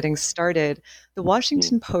NORML was getting started, the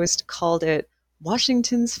Washington Post called it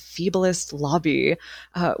Washington's feeblest lobby,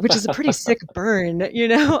 which is a pretty sick burn,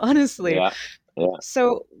 honestly. Yeah.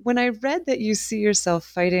 So when I read that you see yourself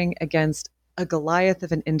fighting against a Goliath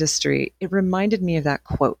of an industry, it reminded me of that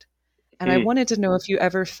quote. And I wanted to know if you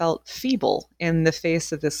ever felt feeble in the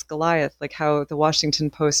face of this Goliath, like how the Washington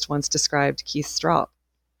Post once described Keith Straub.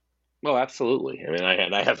 Well, absolutely. I mean,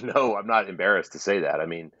 I'm not embarrassed to say that. I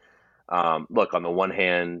mean, look, on the one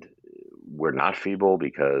hand, we're not feeble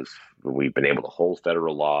because we've been able to hold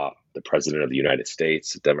federal law. The president of the United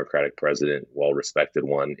States, a Democratic president, well-respected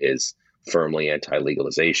one, is firmly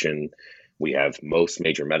anti-legalization. We have most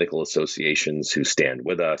major medical associations who stand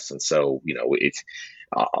with us. And so, it's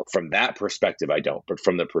from that perspective, I don't. But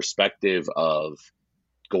from the perspective of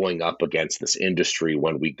going up against this industry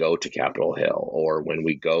when we go to Capitol Hill or when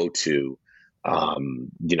we go to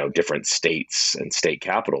different states and state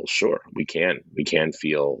capitals, sure, we can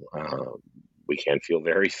feel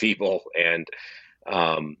very feeble, and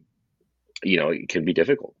it can be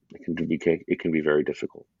difficult. It can be very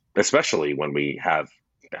difficult, especially when we have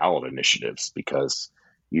ballot initiatives, because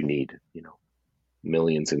you need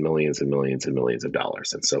millions and millions and millions and millions of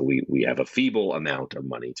dollars, and so we have a feeble amount of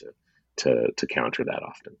money to counter that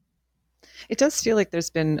often. It does feel like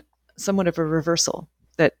there's been somewhat of a reversal.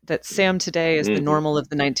 That Sam today is the NORML of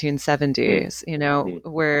the 1970s,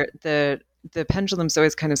 where the pendulum's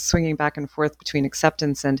always kind of swinging back and forth between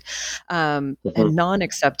acceptance and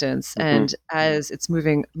non-acceptance. And as it's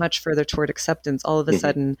moving much further toward acceptance, all of a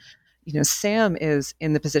sudden, Sam is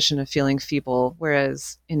in the position of feeling feeble,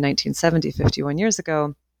 whereas in 1970, 51 years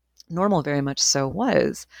ago, NORML very much so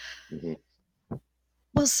was.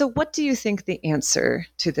 Well, so what do you think the answer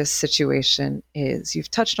to this situation is?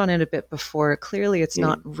 You've touched on it a bit before. Clearly, it's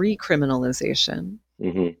not recriminalization.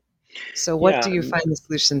 So what do you find the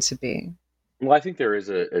solution to be? Well, I think there is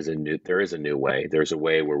a new way. There's a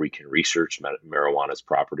way where we can research marijuana's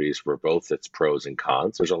properties for both its pros and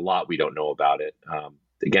cons. There's a lot we don't know about it.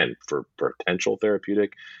 Again, for potential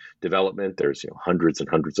therapeutic development, there's hundreds and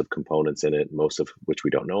hundreds of components in it, most of which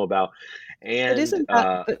we don't know about. And but isn't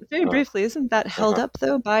that, but very briefly, isn't that held up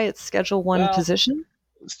though by its Schedule I position?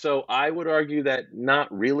 So I would argue that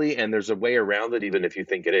not really, and there's a way around it, even if you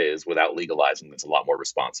think it is, without legalizing that's a lot more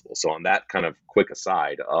responsible. So on that kind of quick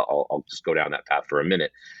aside, I'll just go down that path for a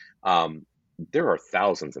minute. Um, there are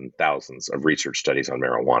thousands and thousands of research studies on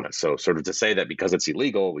marijuana. So sort of to say that because it's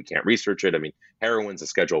illegal, we can't research it. I mean, heroin's a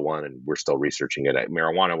Schedule One, and we're still researching it.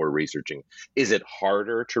 Marijuana, we're researching. Is it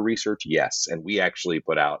harder to research? Yes, and we actually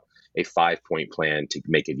put out a 5-point plan to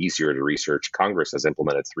make it easier to research. Congress has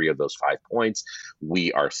implemented 3 of those 5 points.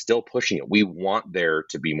 We are still pushing it. We want there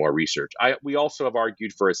to be more research. We also have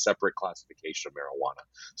argued for a separate classification of marijuana.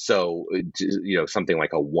 So, something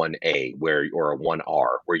like a 1A or a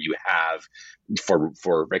 1R, where you have for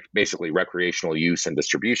basically recreational use and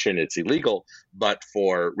distribution, it's illegal, but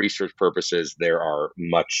for research purposes, there are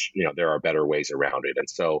better ways around it. And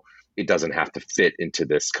so it doesn't have to fit into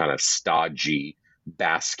this kind of stodgy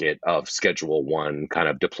basket of Schedule One kind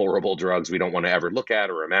of deplorable drugs we don't want to ever look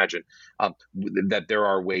at or imagine. That there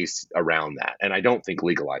are ways around that. And I don't think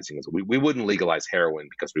legalizing is, we wouldn't legalize heroin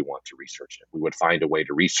because we want to research it. We would find a way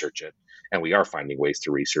to research it, and we are finding ways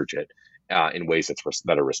to research it in ways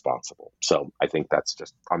that are responsible. So I think that's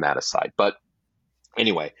just on that aside. But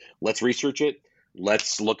anyway, let's research it.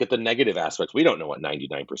 Let's look at the negative aspects. We don't know what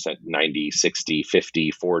 99%, 90, 60,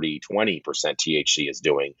 50, 40, 20% THC is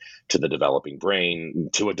doing to the developing brain,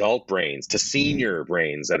 to adult brains, to senior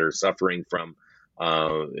brains that are suffering from,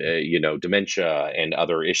 dementia and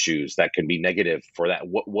other issues that can be negative for that.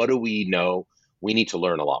 What do we know? We need to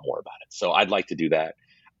learn a lot more about it. So I'd like to do that.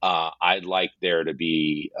 I'd like there to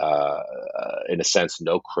be, in a sense,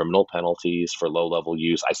 no criminal penalties for low-level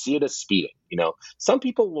use. I see it as speeding. Some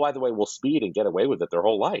people, by the way, will speed and get away with it their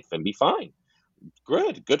whole life and be fine.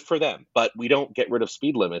 Good for them. But we don't get rid of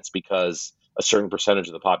speed limits because a certain percentage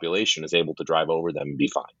of the population is able to drive over them and be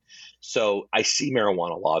fine. So I see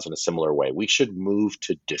marijuana laws in a similar way. We should move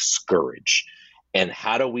to discourage. And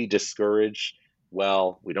how do we discourage?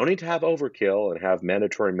 Well, we don't need to have overkill and have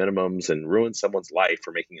mandatory minimums and ruin someone's life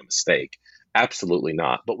for making a mistake. Absolutely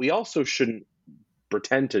not. But we also shouldn't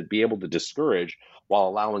pretend to be able to discourage while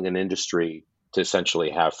allowing an industry to essentially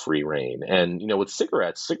have free reign. And, with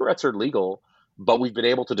cigarettes are legal, but we've been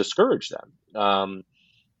able to discourage them.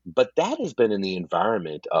 But that has been in the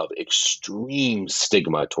environment of extreme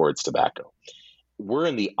stigma towards tobacco. We're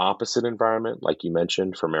in the opposite environment, like you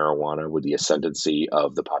mentioned, for marijuana, with the ascendancy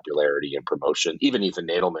of the popularity and promotion. Even Ethan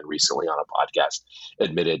Nadelman recently on a podcast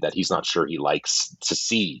admitted that he's not sure he likes to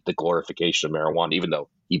see the glorification of marijuana, even though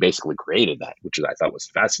he basically created that, which I thought was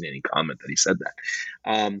a fascinating comment that he said that.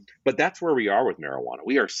 But that's where we are with marijuana.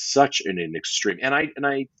 We are such in an extreme, and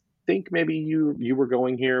I think maybe you were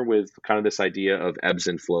going here with kind of this idea of ebbs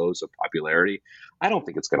and flows of popularity. I don't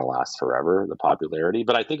think it's going to last forever, the popularity,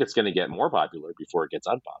 but I think it's going to get more popular before it gets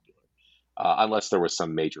unpopular, unless there was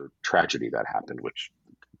some major tragedy that happened, which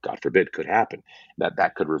God forbid could happen,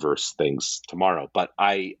 that could reverse things tomorrow. But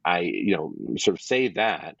I sort of say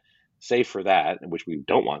for that, which we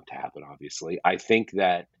don't want to happen, obviously. I think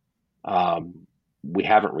that we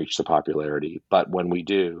haven't reached the popularity, but when we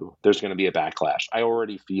do, there's going to be a backlash. I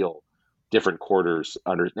already feel different quarters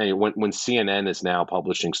when CNN is now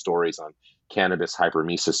publishing stories on cannabis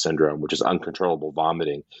hyperemesis syndrome, which is uncontrollable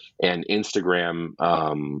vomiting, and Instagram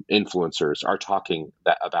influencers are talking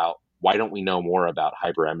about why don't we know more about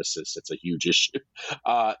hyperemesis? It's a huge issue.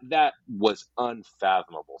 That was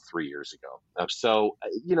unfathomable 3 years ago. So,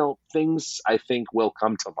 things I think will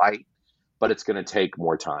come to light, but it's going to take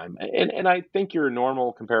more time. And I think your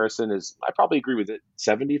normal comparison is, I probably agree with it,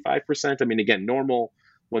 75%. I mean, again, normal,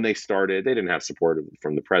 when they started, they didn't have support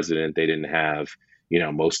from the president. They didn't have,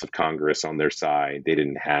 most of Congress on their side. They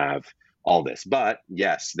didn't have all this. But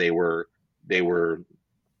yes, it was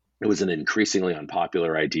an increasingly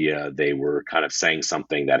unpopular idea. They were kind of saying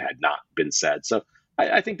something that had not been said. So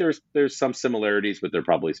I think there's some similarities, but there are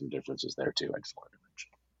probably some differences there too. I just wanted to mention.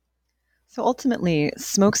 So ultimately,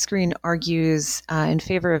 Smokescreen argues in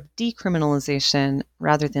favor of decriminalization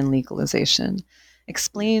rather than legalization.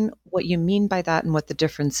 Explain what you mean by that and what the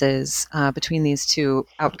differences between these two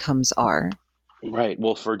outcomes are. Right.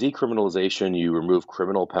 Well, for decriminalization, you remove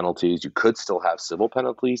criminal penalties. You could still have civil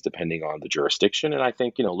penalties depending on the jurisdiction. And I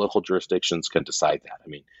think, local jurisdictions can decide that. I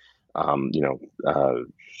mean,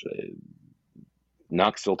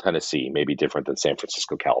 Knoxville, Tennessee may be different than San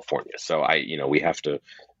Francisco, California. So we have to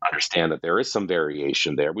understand that there is some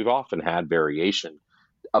variation there. We've often had variation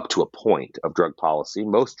up to a point of drug policy.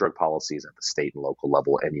 Most drug policies at the state and local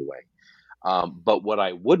level anyway. But what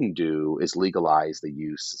I wouldn't do is legalize the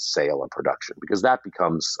use, sale, and production, because that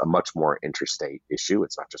becomes a much more interstate issue.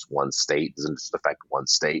 It's not just one state. It doesn't just affect one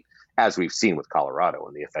state, as we've seen with Colorado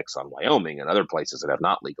and the effects on Wyoming and other places that have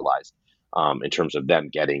not legalized. in terms of them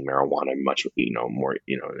getting marijuana much, more,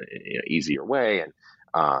 easier way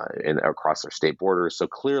and across their state borders. So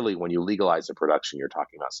clearly, when you legalize the production, you're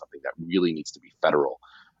talking about something that really needs to be federal.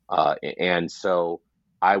 And so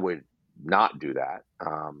I would not do that.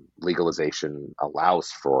 Legalization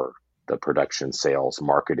allows for the production, sales,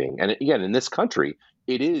 marketing. And again, in this country,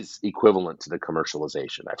 it is equivalent to the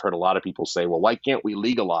commercialization. I've heard a lot of people say, well, why can't we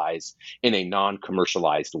legalize in a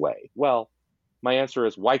non-commercialized way? Well, my answer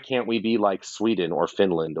is, why can't we be like Sweden or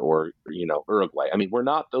Finland or, Uruguay? I mean, we're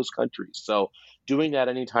not those countries. So doing that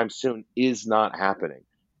anytime soon is not happening,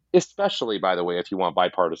 especially, by the way, if you want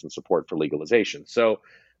bipartisan support for legalization. So,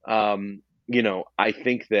 I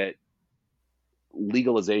think that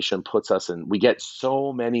legalization puts us in, we get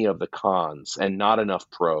so many of the cons and not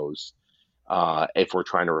enough pros if we're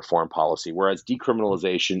trying to reform policy. Whereas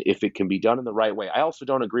decriminalization, if it can be done in the right way, I also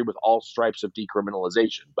don't agree with all stripes of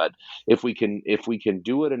decriminalization, but if we can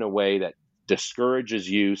do it in a way that discourages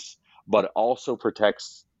use, but also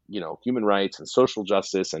protects, human rights and social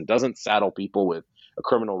justice and doesn't saddle people with a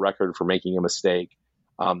criminal record for making a mistake,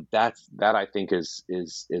 that I think is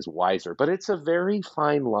wiser. But it's a very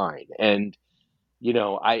fine line. And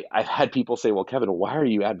I've had people say, well, Kevin, why are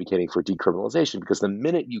you advocating for decriminalization? Because the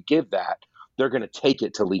minute you give that, they're going to take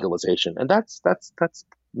it to legalization. And that's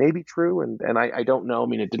maybe true. And I don't know. I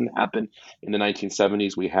mean, it didn't happen in the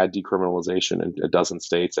 1970s. We had decriminalization in a dozen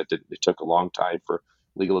states. It took a long time for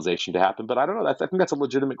legalization to happen. But I don't know. I think that's a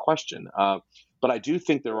legitimate question. But I do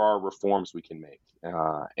think there are reforms we can make.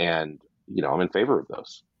 And I'm in favor of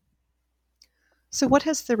those. So what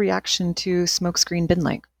has the reaction to Smokescreen been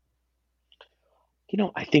like?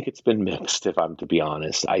 I think it's been mixed, if I'm to be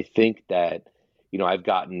honest. I think that, I've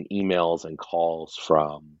gotten emails and calls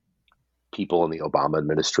from people in the Obama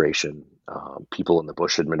administration, people in the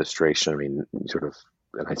Bush administration. I mean,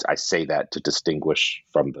 and I say that to distinguish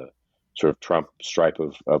from the sort of Trump stripe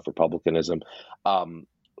of republicanism,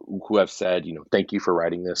 who have said, thank you for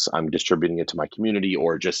writing this. I'm distributing it to my community,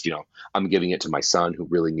 or just, I'm giving it to my son who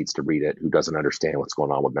really needs to read it, who doesn't understand what's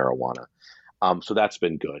going on with marijuana. So that's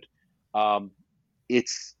been good.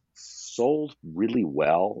 It's sold really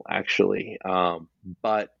well, actually.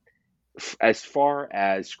 But as far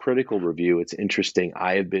as critical review, it's interesting.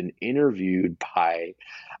 I have been interviewed by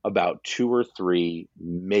about 2 or 3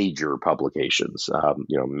 major publications,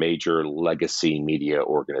 major legacy media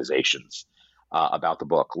organizations about the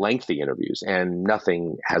book, lengthy interviews, and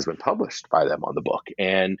nothing has been published by them on the book.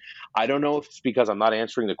 And I don't know if it's because I'm not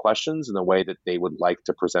answering the questions in the way that they would like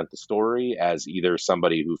to present the story, as either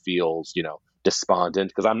somebody who feels,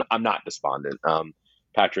 despondent, because I'm not despondent.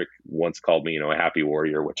 Patrick once called me, a happy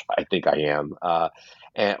warrior, which I think I am.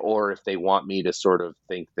 Or if they want me to sort of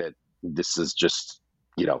think that this is just,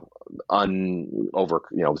 this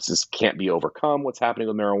can't be overcome, what's happening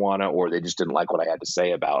with marijuana, or they just didn't like what I had to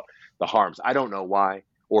say about the harms. I don't know why,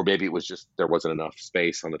 or maybe it was just there wasn't enough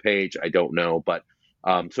space on the page. I don't know. But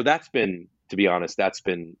so that's been, to be honest, that's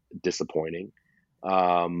been disappointing.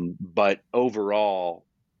 But overall,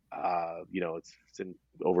 it's in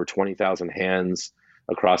over 20,000 hands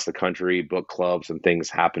across the country, book clubs and things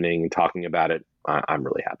happening, talking about it. I'm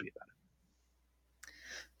really happy about it.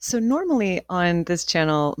 So normally on this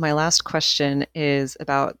channel, my last question is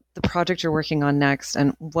about the project you're working on next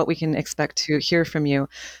and what we can expect to hear from you.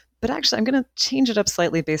 But actually, I'm going to change it up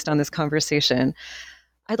slightly based on this conversation.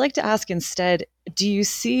 I'd like to ask instead, do you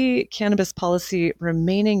see cannabis policy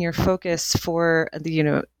remaining your focus for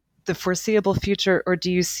the foreseeable future, or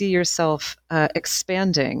do you see yourself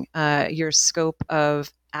expanding your scope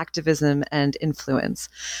of activism and influence?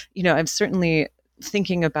 I'm certainly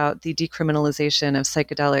thinking about the decriminalization of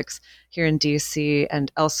psychedelics here in DC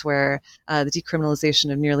and elsewhere, the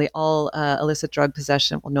decriminalization of nearly all illicit drug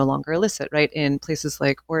possession, well, no longer illicit, right, in places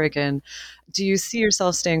like Oregon. Do you see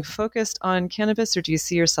yourself staying focused on cannabis, or do you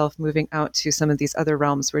see yourself moving out to some of these other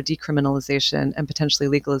realms where decriminalization and potentially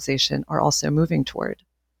legalization are also moving toward?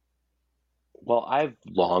 Well, I've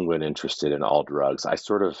long been interested in all drugs. I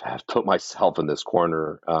sort of have put myself in this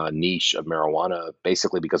corner niche of marijuana,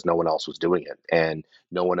 basically because no one else was doing it, and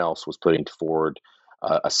no one else was putting forward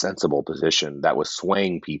a sensible position that was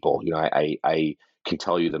swaying people. I can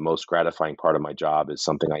tell you the most gratifying part of my job is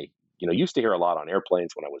something I used to hear a lot on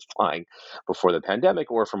airplanes when I was flying before the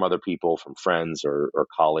pandemic, or from other people, from friends or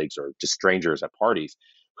colleagues or just strangers at parties,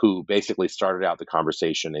 who basically started out the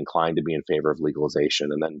conversation inclined to be in favor of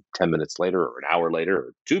legalization, and then 10 minutes later or an hour later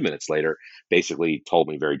or 2 minutes later basically told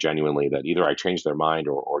me very genuinely that either I changed their mind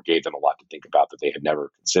or gave them a lot to think about that they had never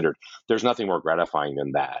considered. There's nothing more gratifying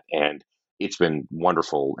than that. And it's been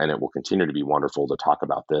wonderful, and it will continue to be wonderful to talk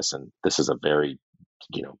about this. And this is a very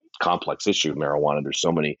complex issue of marijuana. There's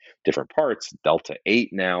so many different parts, Delta 8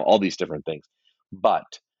 now, all these different things.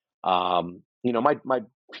 But, my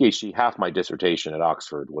PhD, half my dissertation at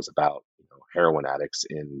Oxford was about heroin addicts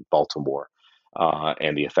in Baltimore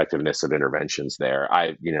and the effectiveness of interventions there.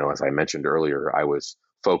 As I mentioned earlier, I was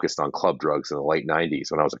focused on club drugs in the late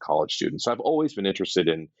 90s when I was a college student. So I've always been interested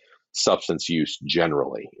in substance use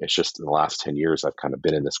generally. It's just in the last 10 years, I've kind of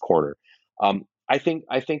been in this corner. I think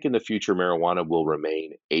in the future, marijuana will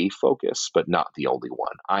remain a focus, but not the only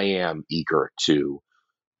one. I am eager to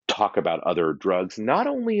talk about other drugs, not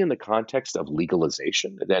only in the context of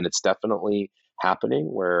legalization, and it's definitely happening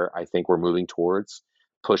where I think we're moving towards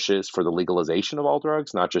pushes for the legalization of all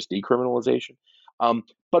drugs, not just decriminalization,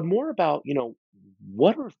 but more about,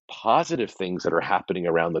 what are positive things that are happening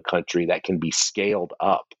around the country that can be scaled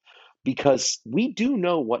up? Because we do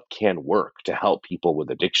know what can work to help people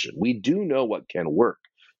with addiction. We do know what can work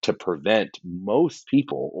to prevent most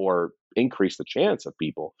people or increase the chance of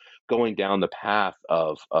people going down the path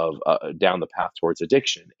down the path towards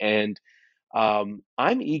addiction. And I'm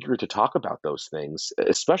eager to talk about those things,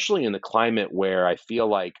 especially in the climate where I feel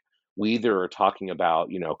like we either are talking about,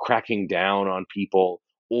 cracking down on people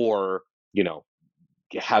or,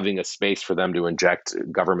 having a space for them to inject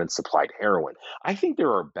government supplied heroin. I think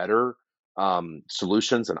there are better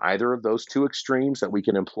solutions in either of those two extremes that we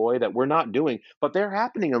can employ that we're not doing, but they're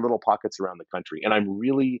happening in little pockets around the country. And I'm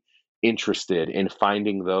really interested in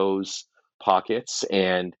finding those pockets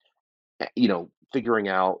and, figuring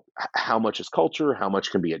out how much is culture, how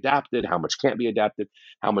much can be adapted, how much can't be adapted,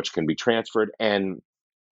 how much can be transferred, and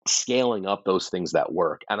scaling up those things that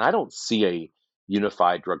work. And I don't see a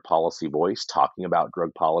unified drug policy voice talking about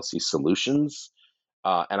drug policy solutions.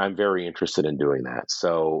 And I'm very interested in doing that.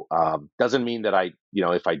 So doesn't mean that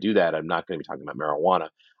if I do that, I'm not going to be talking about marijuana.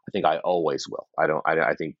 I think I always will.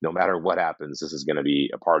 I think no matter what happens, this is going to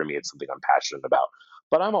be a part of me. It's something I'm passionate about.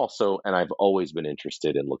 But I've always been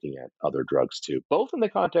interested in looking at other drugs too, both in the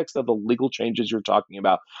context of the legal changes you're talking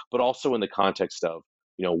about, but also in the context of,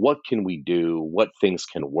 what can we do? What things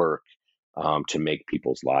can work to make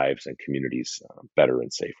people's lives and communities better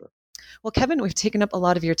and safer? Well, Kevin, we've taken up a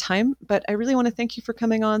lot of your time, but I really want to thank you for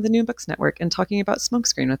coming on the New Books Network and talking about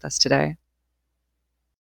Smokescreen with us today.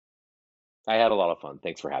 I had a lot of fun.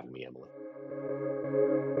 Thanks for having me, Emily.